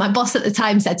 And my boss at the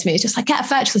time said to me, it's just like, get a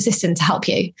virtual assistant to help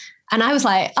you. And I was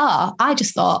like, I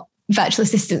just thought virtual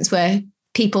assistants were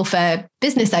people for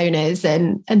business owners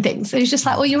and things. So it's just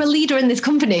like, well, you're a leader in this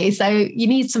company, so you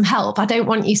need some help. I don't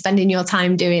want you spending your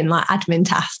time doing like admin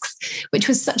tasks, which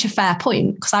was such a fair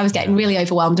point, because I was getting really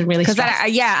overwhelmed and really stressed.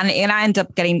 And I end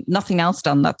up getting nothing else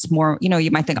done. That's more,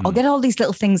 you might think, I'll get all these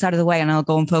little things out of the way and I'll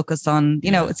go and focus on,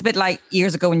 it's a bit like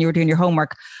years ago when you were doing your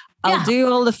homework. I'll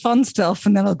do all the fun stuff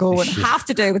and then I'll go and have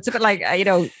to do. It's a bit like,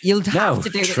 you'll have to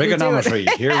do trigonometry.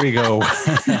 Here we go.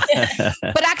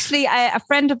 But actually, a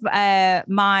friend of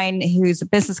mine who's a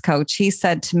business coach, he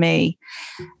said to me,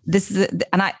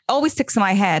 and I always sticks in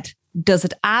my head, does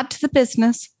it add to the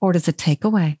business or does it take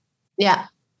away? Yeah.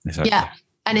 Exactly. Yeah.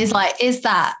 And it's like, is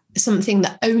that something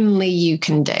that only you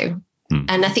can do?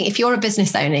 And I think if you're a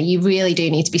business owner, you really do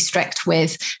need to be strict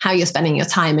with how you're spending your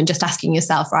time and just asking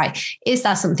yourself, right, is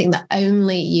that something that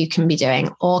only you can be doing,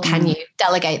 or can you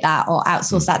delegate that or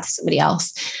outsource that to somebody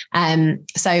else?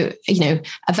 So,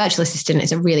 a virtual assistant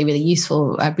is a really, really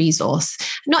useful resource.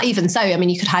 Not even so. I mean,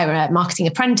 you could hire a marketing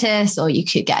apprentice or you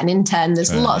could get an intern.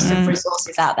 There's lots of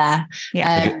resources out there.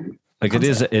 Yeah. It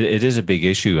is a big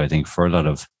issue, I think, for a lot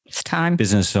of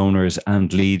business owners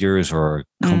and leaders or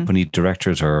company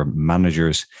directors or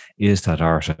managers, is that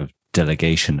art of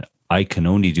delegation. I can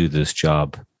only do this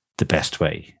job the best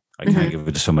way. I can't give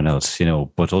it to someone else,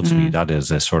 but ultimately that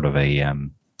is a sort of a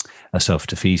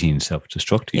self-defeating,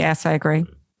 self-destructive. Yes, I agree.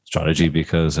 Strategy,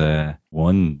 because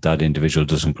one, that individual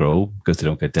doesn't grow because they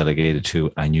don't get delegated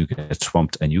to, and you get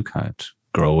swamped and you can't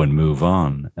grow and move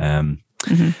on.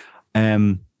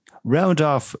 Round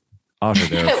off OTTER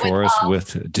there for us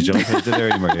with, did you like it there?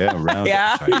 Round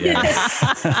like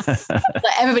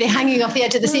everybody hanging off the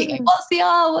edge of the seat going, what's the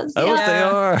R? What's the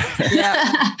R?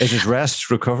 Yeah. Is it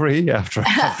rest, recovery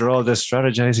after all this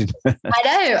strategizing? I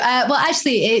know. Well,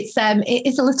 actually, it's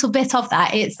a little bit of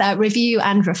that. It's review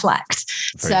and reflect.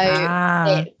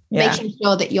 Making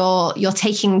sure that you're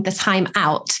taking the time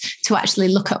out to actually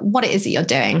look at what it is that you're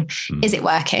doing. Is it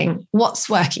working? What's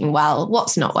working well?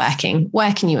 What's not working?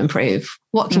 Where can you improve?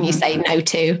 What can you say no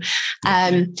to?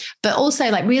 But also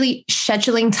like really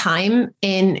scheduling time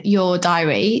in your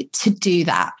diary to do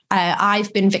that.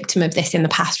 I've been victim of this in the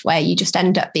past, where you just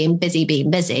end up being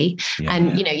busy.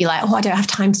 And, you're like, I don't have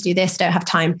time to do this. Don't have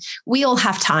time. We all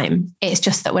have time. It's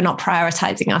just that we're not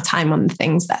prioritizing our time on the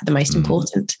things that are the most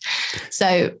important.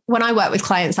 So when I work with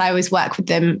clients, I always work with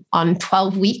them on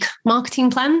 12-week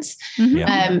marketing plans.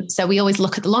 So we always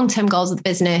look at the long-term goals of the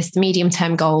business, the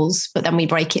medium-term goals, but then we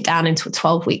break it down into a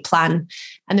 12-week plan.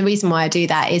 And the reason why I do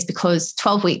that is because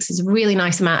 12 weeks is a really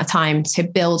nice amount of time to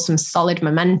build some solid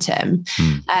momentum,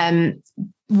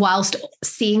 whilst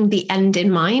seeing the end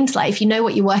in mind. Like if you know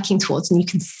what you're working towards and you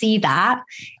can see that,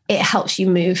 it helps you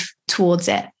move towards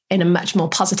it in a much more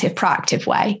positive, proactive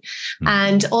way.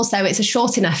 And also it's a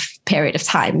short enough period of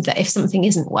time that if something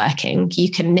isn't working,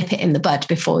 you can nip it in the bud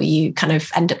before you kind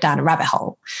of end up down a rabbit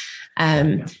hole.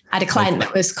 I had a client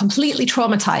that was completely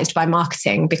traumatized by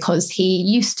marketing because he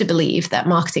used to believe that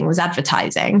marketing was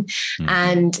advertising.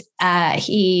 And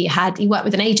he worked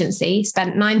with an agency,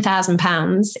 spent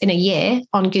 £9,000 in a year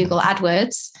on Google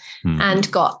AdWords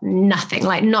and got nothing,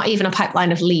 like not even a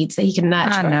pipeline of leads that he can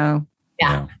nurture. I know.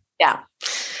 Yeah.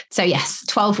 So yes,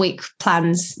 12-week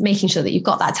plans, making sure that you've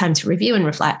got that time to review and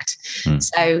reflect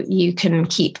so you can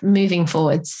keep moving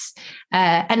forwards.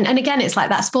 And again, it's like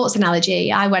that sports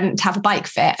analogy. I went to have a bike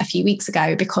fit a few weeks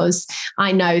ago because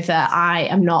I know that I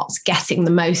am not getting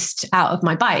the most out of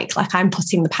my bike. Like I'm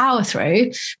putting the power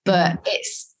through, but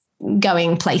it's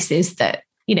going places that,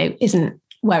 isn't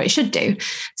where it should do.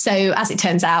 So as it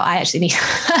turns out, I actually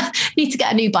need to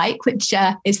get a new bike, which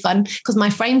is fun because my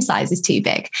frame size is too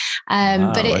big.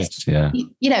 But it's,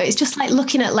 it's just like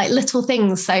looking at like little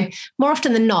things. So more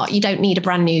often than not, you don't need a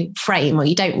brand new frame or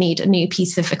you don't need a new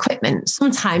piece of equipment.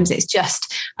 Sometimes it's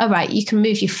just, all right, you can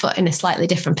move your foot in a slightly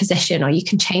different position, or you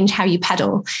can change how you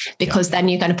pedal, because then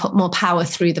you're going to put more power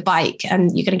through the bike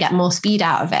and you're going to get more speed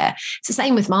out of it. It's the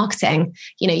same with marketing.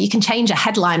 You can change a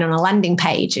headline on a landing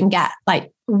page and get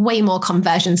like way more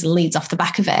conversions and leads off the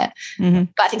back of it. Mm-hmm.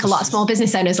 But I think a lot of small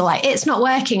business owners are like, it's not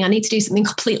working, I need to do something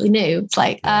completely new. It's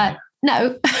like,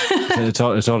 no. it's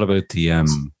all about the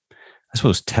I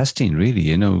suppose testing, really,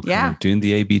 kind of doing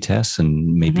the A/B tests,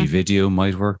 and maybe video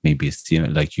might work. Maybe it's,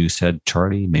 like you said,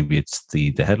 Charlie, maybe it's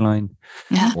the headline,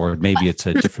 or maybe it's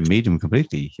a different medium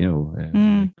completely,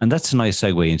 And that's a nice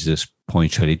segue into this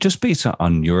point, Charlie, just based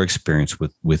on your experience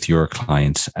with your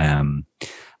clients and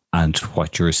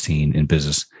what you're seeing in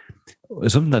business.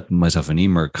 Something that myself and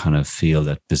Emer kind of feel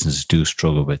that businesses do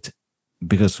struggle with,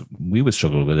 because we would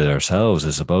struggle with it ourselves,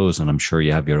 I suppose, and I'm sure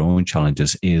you have your own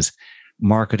challenges, is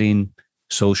marketing,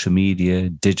 social media,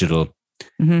 digital.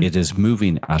 It is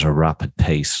moving at a rapid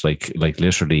pace, like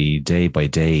literally day by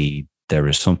day, there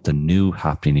is something new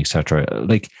happening, etc.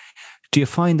 Like, do you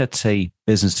find that, say,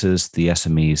 businesses, the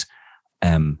SMEs,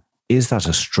 is that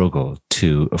a struggle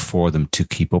for them to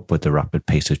keep up with the rapid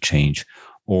pace of change?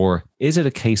 Or is it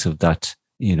a case of that,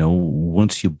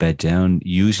 once you bed down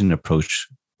using an approach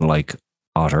like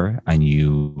OTTER and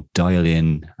you dial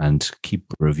in and keep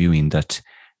reviewing that,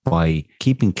 by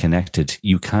keeping connected,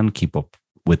 you can keep up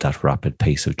with that rapid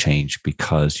pace of change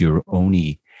because you're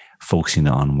only focusing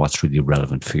on what's really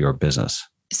relevant for your business?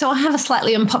 So I have a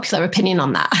slightly unpopular opinion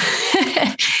on that.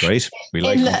 Great. We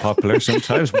like unpopular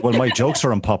sometimes. Well, my jokes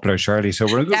are unpopular, Charlie, so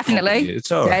we're in good Definitely. company.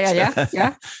 It's all right.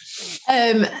 Yeah.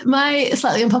 My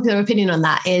slightly unpopular opinion on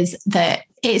that is that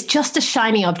it's just a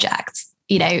shiny object.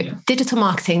 Digital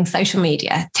marketing, social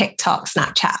media, TikTok,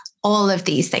 Snapchat, all of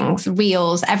these things,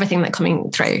 reels, everything that's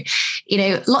coming through.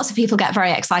 Lots of people get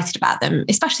very excited about them,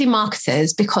 especially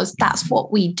marketers, because that's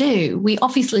what we do. We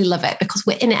obviously love it because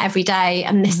we're in it every day.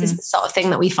 And this is the sort of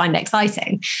thing that we find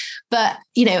exciting. But,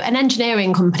 an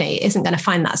engineering company isn't going to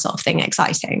find that sort of thing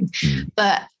exciting.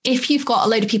 But if you've got a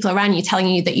load of people around you telling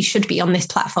you that you should be on this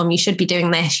platform, you should be doing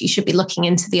this, you should be looking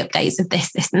into the updates of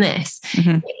this, this, and this,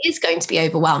 it is going to be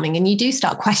overwhelming. And you do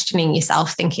start questioning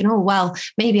yourself, thinking, oh, well,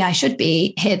 maybe I should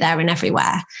be here, there, and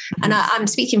everywhere. And I'm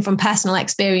speaking from personal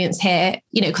experience here,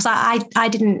 because I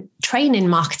didn't train in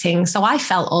marketing. So I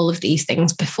felt all of these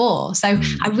things before. So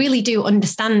I really do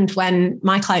understand when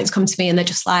my clients come to me and they're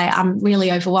just like, I'm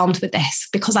really overwhelmed with this,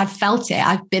 because I've felt it.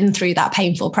 I've been through that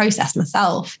painful process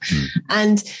myself.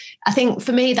 And I think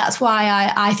for me, that's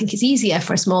why I think it's easier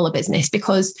for a smaller business,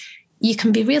 because you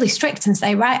can be really strict and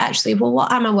say, right, actually, well,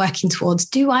 what am I working towards?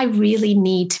 Do I really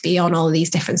need to be on all of these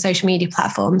different social media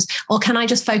platforms? Or can I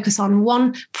just focus on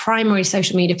one primary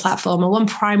social media platform or one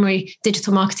primary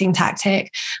digital marketing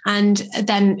tactic, and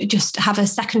then just have a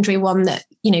secondary one that,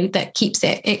 that keeps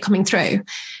it coming through?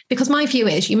 Because my view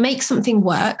is you make something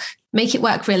work, make it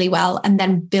work really well, and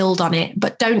then build on it.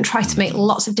 But don't try to make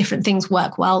lots of different things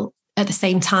work well at the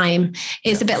same time.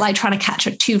 It's a bit like trying to catch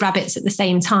two rabbits at the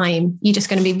same time. You're just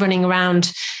going to be running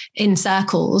around in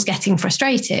circles, getting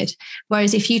frustrated.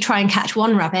 Whereas if you try and catch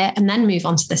one rabbit and then move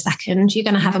on to the second, you're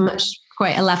going to have a much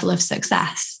greater level of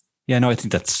success. Yeah, no, I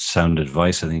think that's sound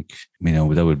advice. I think,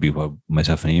 that would be what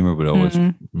myself and Emer would always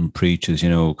preach is,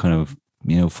 kind of,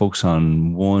 focus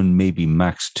on one, maybe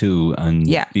max two, and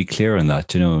be clear on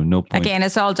that, no point. Again,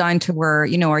 it's all down to where, are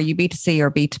you B2C or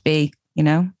B2B,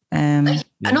 and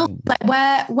also,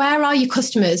 like, where are your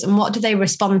customers and what do they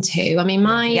respond to? I mean,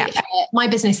 my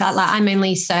business, I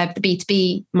mainly serve the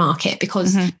B2B market,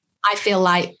 because I feel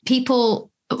like people,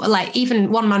 like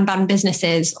even one-man band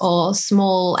businesses or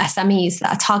small SMEs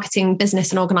that are targeting business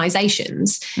and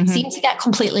organizations seem to get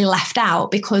completely left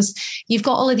out, because you've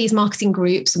got all of these marketing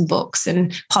groups and books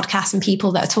and podcasts and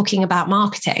people that are talking about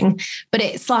marketing, but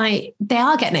it's like they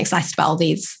are getting excited about all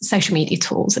these social media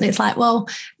tools. And it's like, well,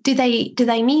 do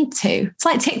they need to? It's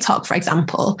like TikTok, for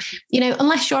example,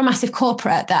 unless you're a massive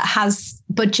corporate that has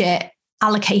budget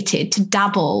allocated to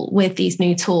dabble with these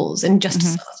new tools and just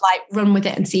sort of like run with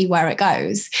it and see where it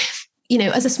goes.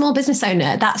 As a small business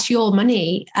owner, that's your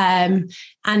money. And,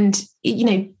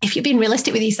 if you're being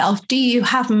realistic with yourself, do you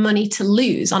have money to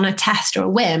lose on a test or a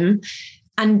whim?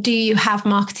 And do you have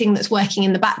marketing that's working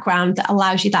in the background that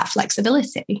allows you that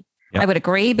flexibility? I would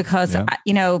agree, because,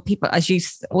 people,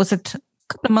 was it a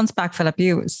couple of months back, Philip,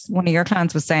 one of your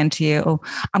clients was saying to you, oh,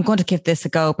 I'm going to give this a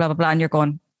go, blah, blah, blah. And you're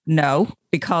going, no,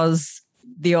 because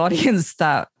the audience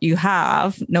that you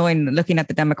have, looking at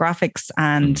the demographics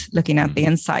and looking at the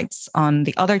insights on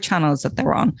the other channels that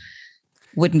they're on,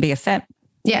 wouldn't be a fit.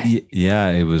 Yeah. Yeah,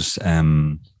 it was.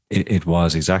 It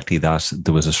was exactly that.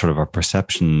 There was a sort of a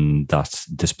perception that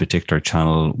this particular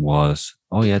channel was,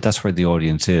 oh yeah, that's where the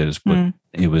audience is. But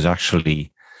it was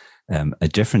actually a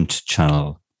different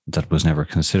channel that was never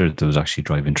considered, that was actually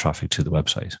driving traffic to the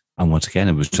website. And once again,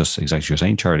 it was just exactly what you're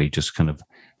saying, Charlie, just kind of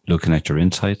looking at your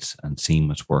insights and seeing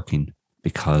what's working.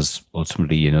 Because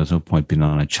ultimately, there's no point being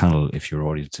on a channel if your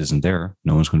audience isn't there.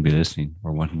 No one's going to be listening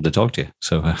or wanting to talk to you.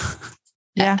 So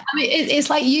yeah, I mean, it's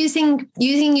like using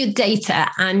your data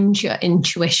and your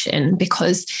intuition,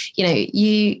 because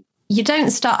you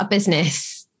don't start a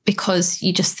business because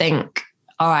you just think,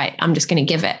 all right, I'm just going to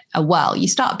give it a whirl. You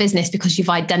start a business because you've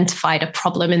identified a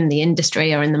problem in the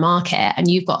industry or in the market,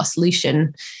 and you've got a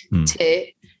solution to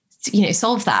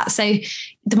solve that. So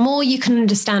the more you can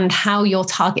understand how your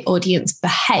target audience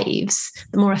behaves,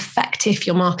 the more effective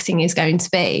your marketing is going to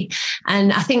be.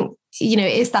 And I think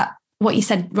is that what you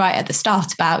said right at the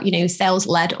start about,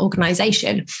 sales-led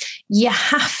organization. You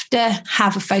have to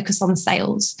have a focus on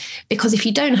sales, because if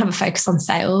you don't have a focus on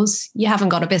sales, you haven't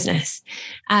got a business.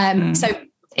 So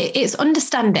it's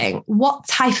understanding what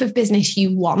type of business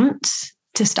you want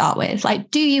to start with.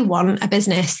 Like, do you want a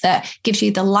business that gives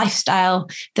you the lifestyle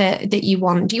that you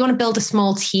want? Do you want to build a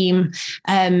small team?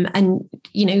 And,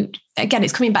 again,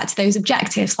 it's coming back to those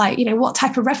objectives. Like, what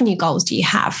type of revenue goals do you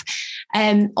have?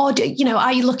 Or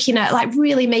are you looking at like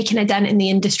really making a dent in the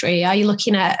industry? Are you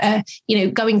looking at,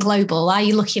 going global? Are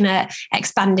you looking at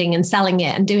expanding and selling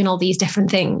it and doing all these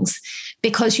different things?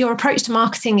 Because your approach to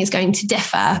marketing is going to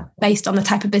differ based on the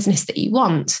type of business that you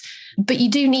want. But you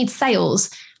do need sales.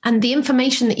 And the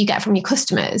information that you get from your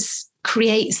customers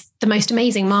creates the most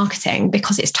amazing marketing,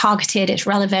 because it's targeted, it's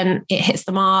relevant, it hits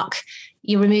the mark.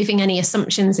 You're removing any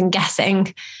assumptions and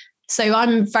guessing. So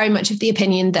I'm very much of the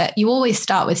opinion that you always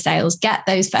start with sales, get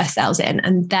those first sales in,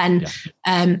 and then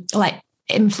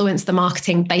influence the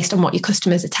marketing based on what your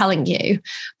customers are telling you,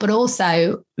 but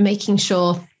also making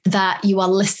sure that you are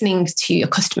listening to your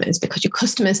customers, because your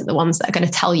customers are the ones that are going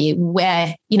to tell you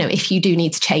where, if you do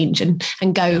need to change and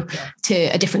go to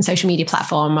a different social media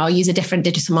platform or use a different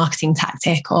digital marketing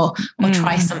tactic or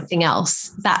try something else.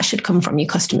 That should come from your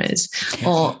customers,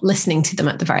 or listening to them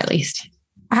at the very least.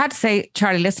 I had to say,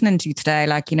 Charlie, listening to you today,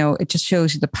 it just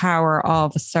shows you the power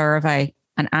of a survey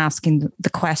and asking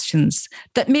the questions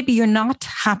that maybe you're not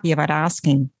happy about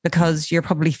asking because you're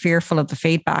probably fearful of the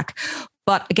feedback.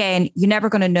 But again, you're never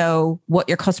going to know what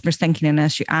your customer's thinking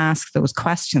unless you ask those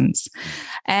questions.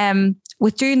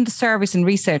 With doing the surveys and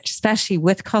research, especially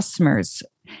with customers,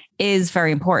 is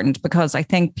very important, because I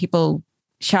think people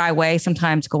shy away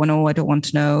sometimes going, oh, I don't want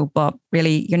to know. But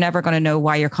really, you're never going to know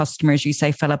why your customers, you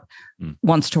say, Philip,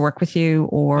 wants to work with you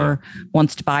or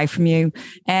wants to buy from you.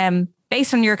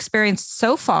 Based on your experience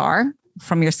so far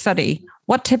from your study,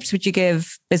 what tips would you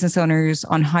give business owners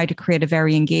on how to create a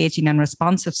very engaging and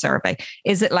responsive survey?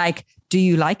 Is it like, do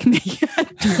you like me?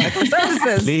 Do you like my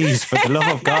services? Please, for the love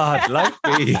of God, like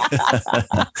me.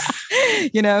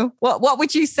 What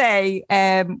would you say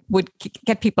would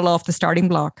get people off the starting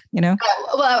block? Well,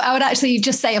 I would actually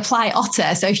just say apply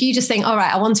OTTER. So if you just think, all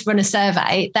right, I want to run a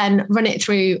survey, then run it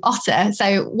through OTTER.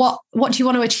 So what do you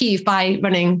want to achieve by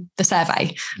running the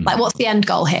survey? Like, what's the end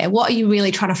goal here? What are you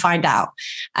really trying to find out?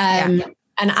 And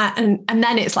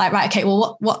then it's like, right, okay,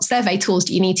 well, what survey tools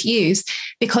do you need to use?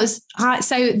 Because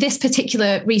so this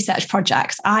particular research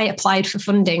project, I applied for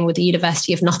funding with the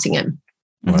University of Nottingham.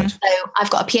 Right. So I've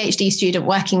got a PhD student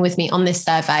working with me on this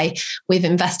survey. We've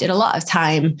invested a lot of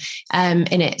time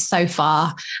in it so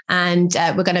far, and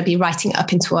we're going to be writing it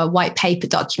up into a white paper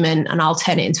document, and I'll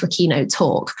turn it into a keynote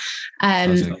talk.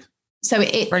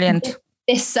 Brilliant.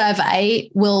 This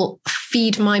survey will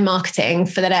feed my marketing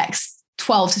for the next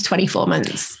 12 to 24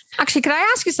 months. Actually, could I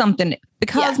ask you something?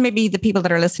 Because maybe the people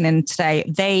that are listening today,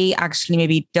 they actually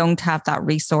maybe don't have that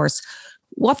resource.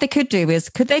 What they could do is,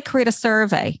 could they create a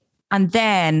survey and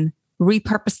then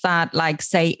repurpose that, like,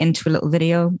 say, into a little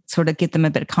video, sort of give them a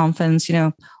bit of confidence,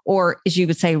 or as you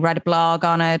would say, write a blog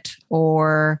on it,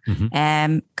 or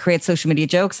create social media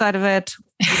jokes out of it.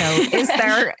 Is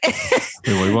there?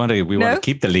 we want to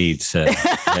keep the leads. We're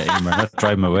not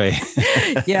drive them away.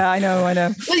 Yeah, I know.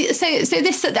 Well, so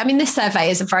this survey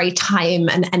is a very time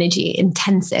and energy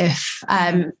intensive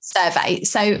survey.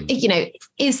 So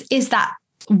is that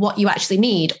what you actually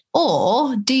need,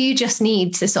 or do you just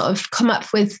need to sort of come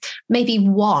up with maybe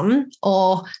 1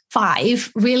 or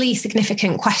 5 really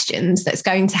significant questions that's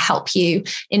going to help you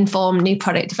inform new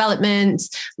product development,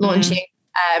 launching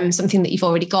something that you've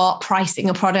already got, pricing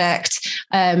a product,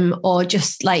 or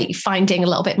just like finding a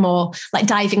little bit more, like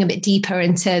diving a bit deeper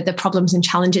into the problems and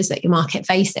challenges that your market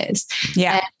faces.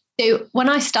 Yeah. So when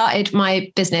I started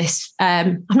my business,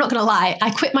 I'm not going to lie,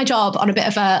 I quit my job on a bit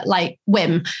of a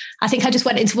whim. I think I just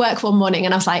went into work one morning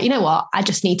and I was like, you know what? I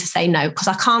just need to say no because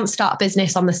I can't start a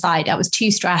business on the side. I was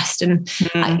too stressed and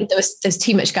there's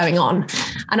too much going on.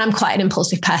 And I'm quite an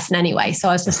impulsive person anyway. So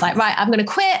I was just like, right, I'm going to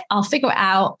quit. I'll figure it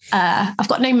out. I've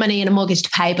got no money and a mortgage to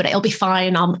pay, but it'll be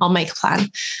fine. I'll make a plan.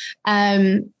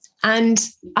 And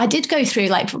I did go through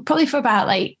probably for about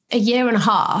a year and a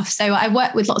half. So I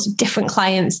worked with lots of different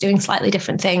clients doing slightly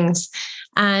different things.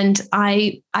 And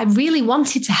I really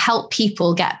wanted to help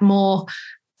people get more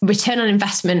return on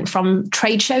investment from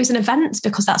trade shows and events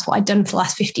because that's what I'd done for the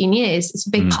last 15 years. It's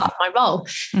a big part of my role.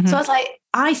 Mm-hmm. So I was like,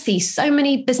 I see so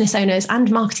many business owners and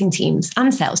marketing teams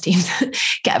and sales teams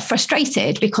get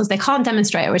frustrated because they can't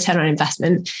demonstrate a return on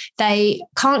investment. They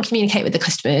can't communicate with the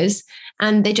customers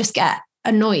and they just get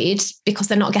annoyed because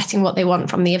they're not getting what they want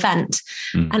from the event.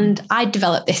 And I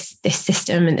developed this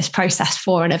system and this process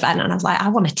for an event. And I was like, I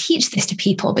want to teach this to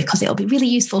people because it'll be really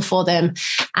useful for them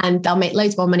and they'll make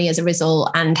loads more money as a result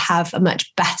and have a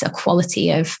much better quality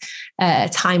of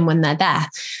time when they're there.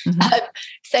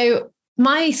 So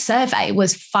my survey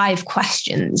was 5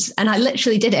 questions, and I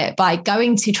literally did it by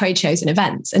going to trade shows and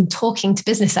events and talking to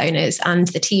business owners and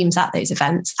the teams at those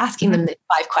events, asking them the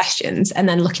 5 questions and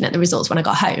then looking at the results when I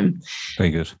got home. Very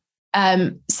good.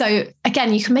 So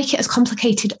again, you can make it as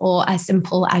complicated or as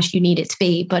simple as you need it to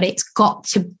be, but it's got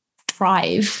to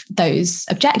drive those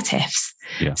objectives.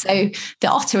 Yeah. So the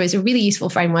OTTER is a really useful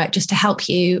framework just to help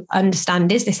you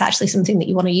understand, is this actually something that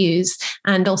you want to use?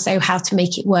 And also how to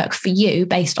make it work for you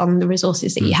based on the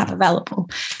resources that you have available.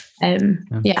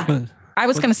 Yeah. I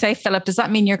was going to say, Philip, does that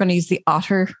mean you're going to use the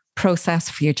OTTER process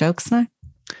for your jokes now?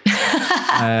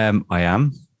 I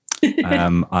am.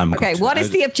 Okay, what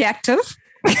is the objective?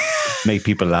 Make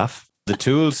people laugh. The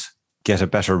tools, get a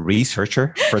better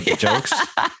researcher for the jokes.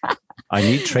 I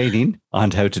need training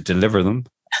on how to deliver them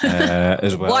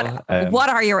as well. What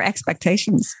are your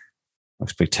expectations?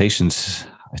 Expectations,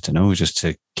 I don't know, just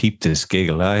to keep this gig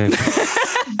alive.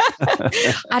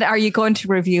 And are you going to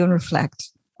review and reflect?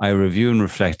 I review and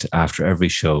reflect after every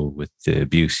show with the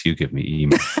abuse you give me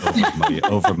email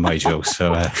over my jokes.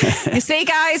 So you see,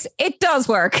 guys, it does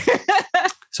work.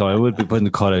 So I would be putting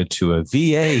the call out to a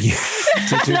VA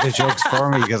to do the jokes for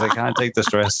me because I can't take the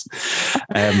stress.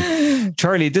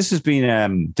 Charlie, this has been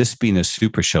a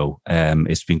super show.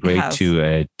 It's been great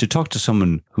to talk to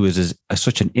someone who is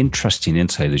such an interesting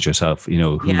insight as yourself. You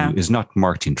know, who is not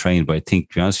marketing trained, but I think,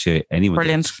 to be honest with you, anyone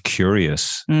that's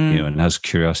curious, and has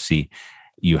curiosity,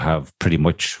 you have pretty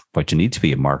much what you need to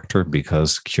be a marketer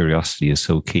because curiosity is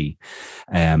so key.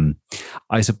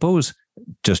 I suppose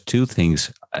just 2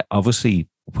 things. Obviously,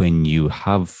 when you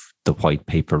have the white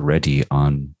paper ready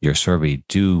on your survey,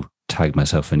 do tag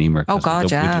myself an email. Oh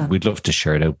God, we'd love to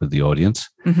share it out with the audience.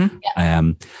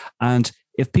 And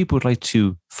if people would like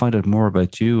to find out more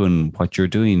about you and what you're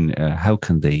doing, how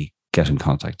can they get in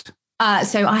contact?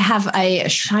 So I have a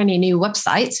shiny new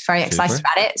website. Very excited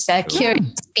about it. It's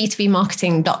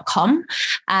curiousb2bmarketing.com.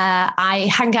 I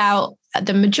hang out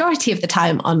the majority of the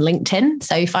time on LinkedIn.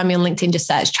 So you find me on LinkedIn, just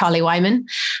search Charlie Whyman.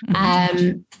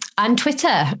 And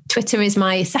Twitter. Twitter is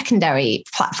my secondary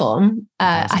platform.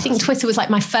 I think Twitter was like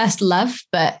my first love,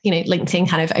 but LinkedIn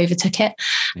kind of overtook it.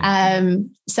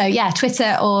 So yeah,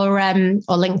 Twitter or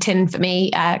LinkedIn for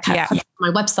me. Contact my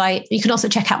website. You can also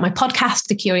check out my podcast,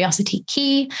 The Curiosity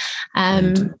Key.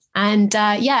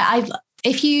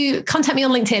 If you contact me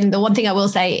on LinkedIn, the one thing I will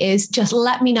say is just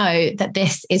let me know that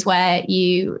this is where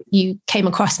you came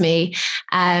across me.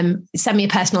 Send me a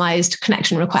personalized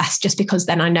connection request, just because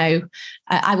then I know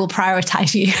I will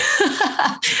prioritize you.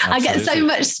 I get so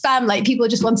much spam, like people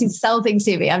just wanting to sell things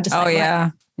to me. I'm just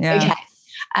okay.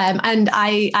 And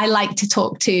I like to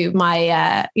talk to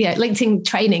my LinkedIn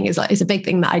training is a big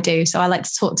thing that I do. So I like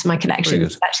to talk to my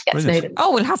connections to actually get to know them.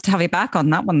 Oh, we'll have to have you back on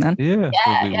that one then. We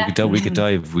could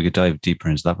dive deeper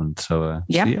into that one. So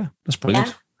that's brilliant.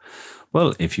 Yeah.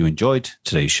 Well, if you enjoyed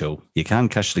today's show, you can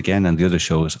catch it again and the other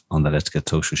shows on the Let's Get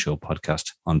Social Show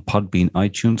podcast on Podbean,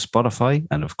 iTunes, Spotify,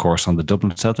 and of course on the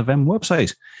Dublin South FM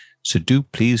website. So do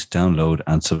please download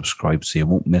and subscribe so you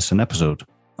won't miss an episode.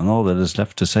 And all that is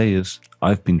left to say is,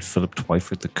 I've been Philip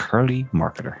Twyford, the Curly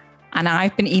Marketer. And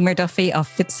I've been Emer Duffy of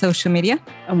Fit Social Media.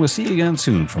 And we'll see you again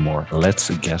soon for more Let's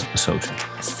Get Social.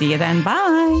 See you then.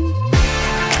 Bye.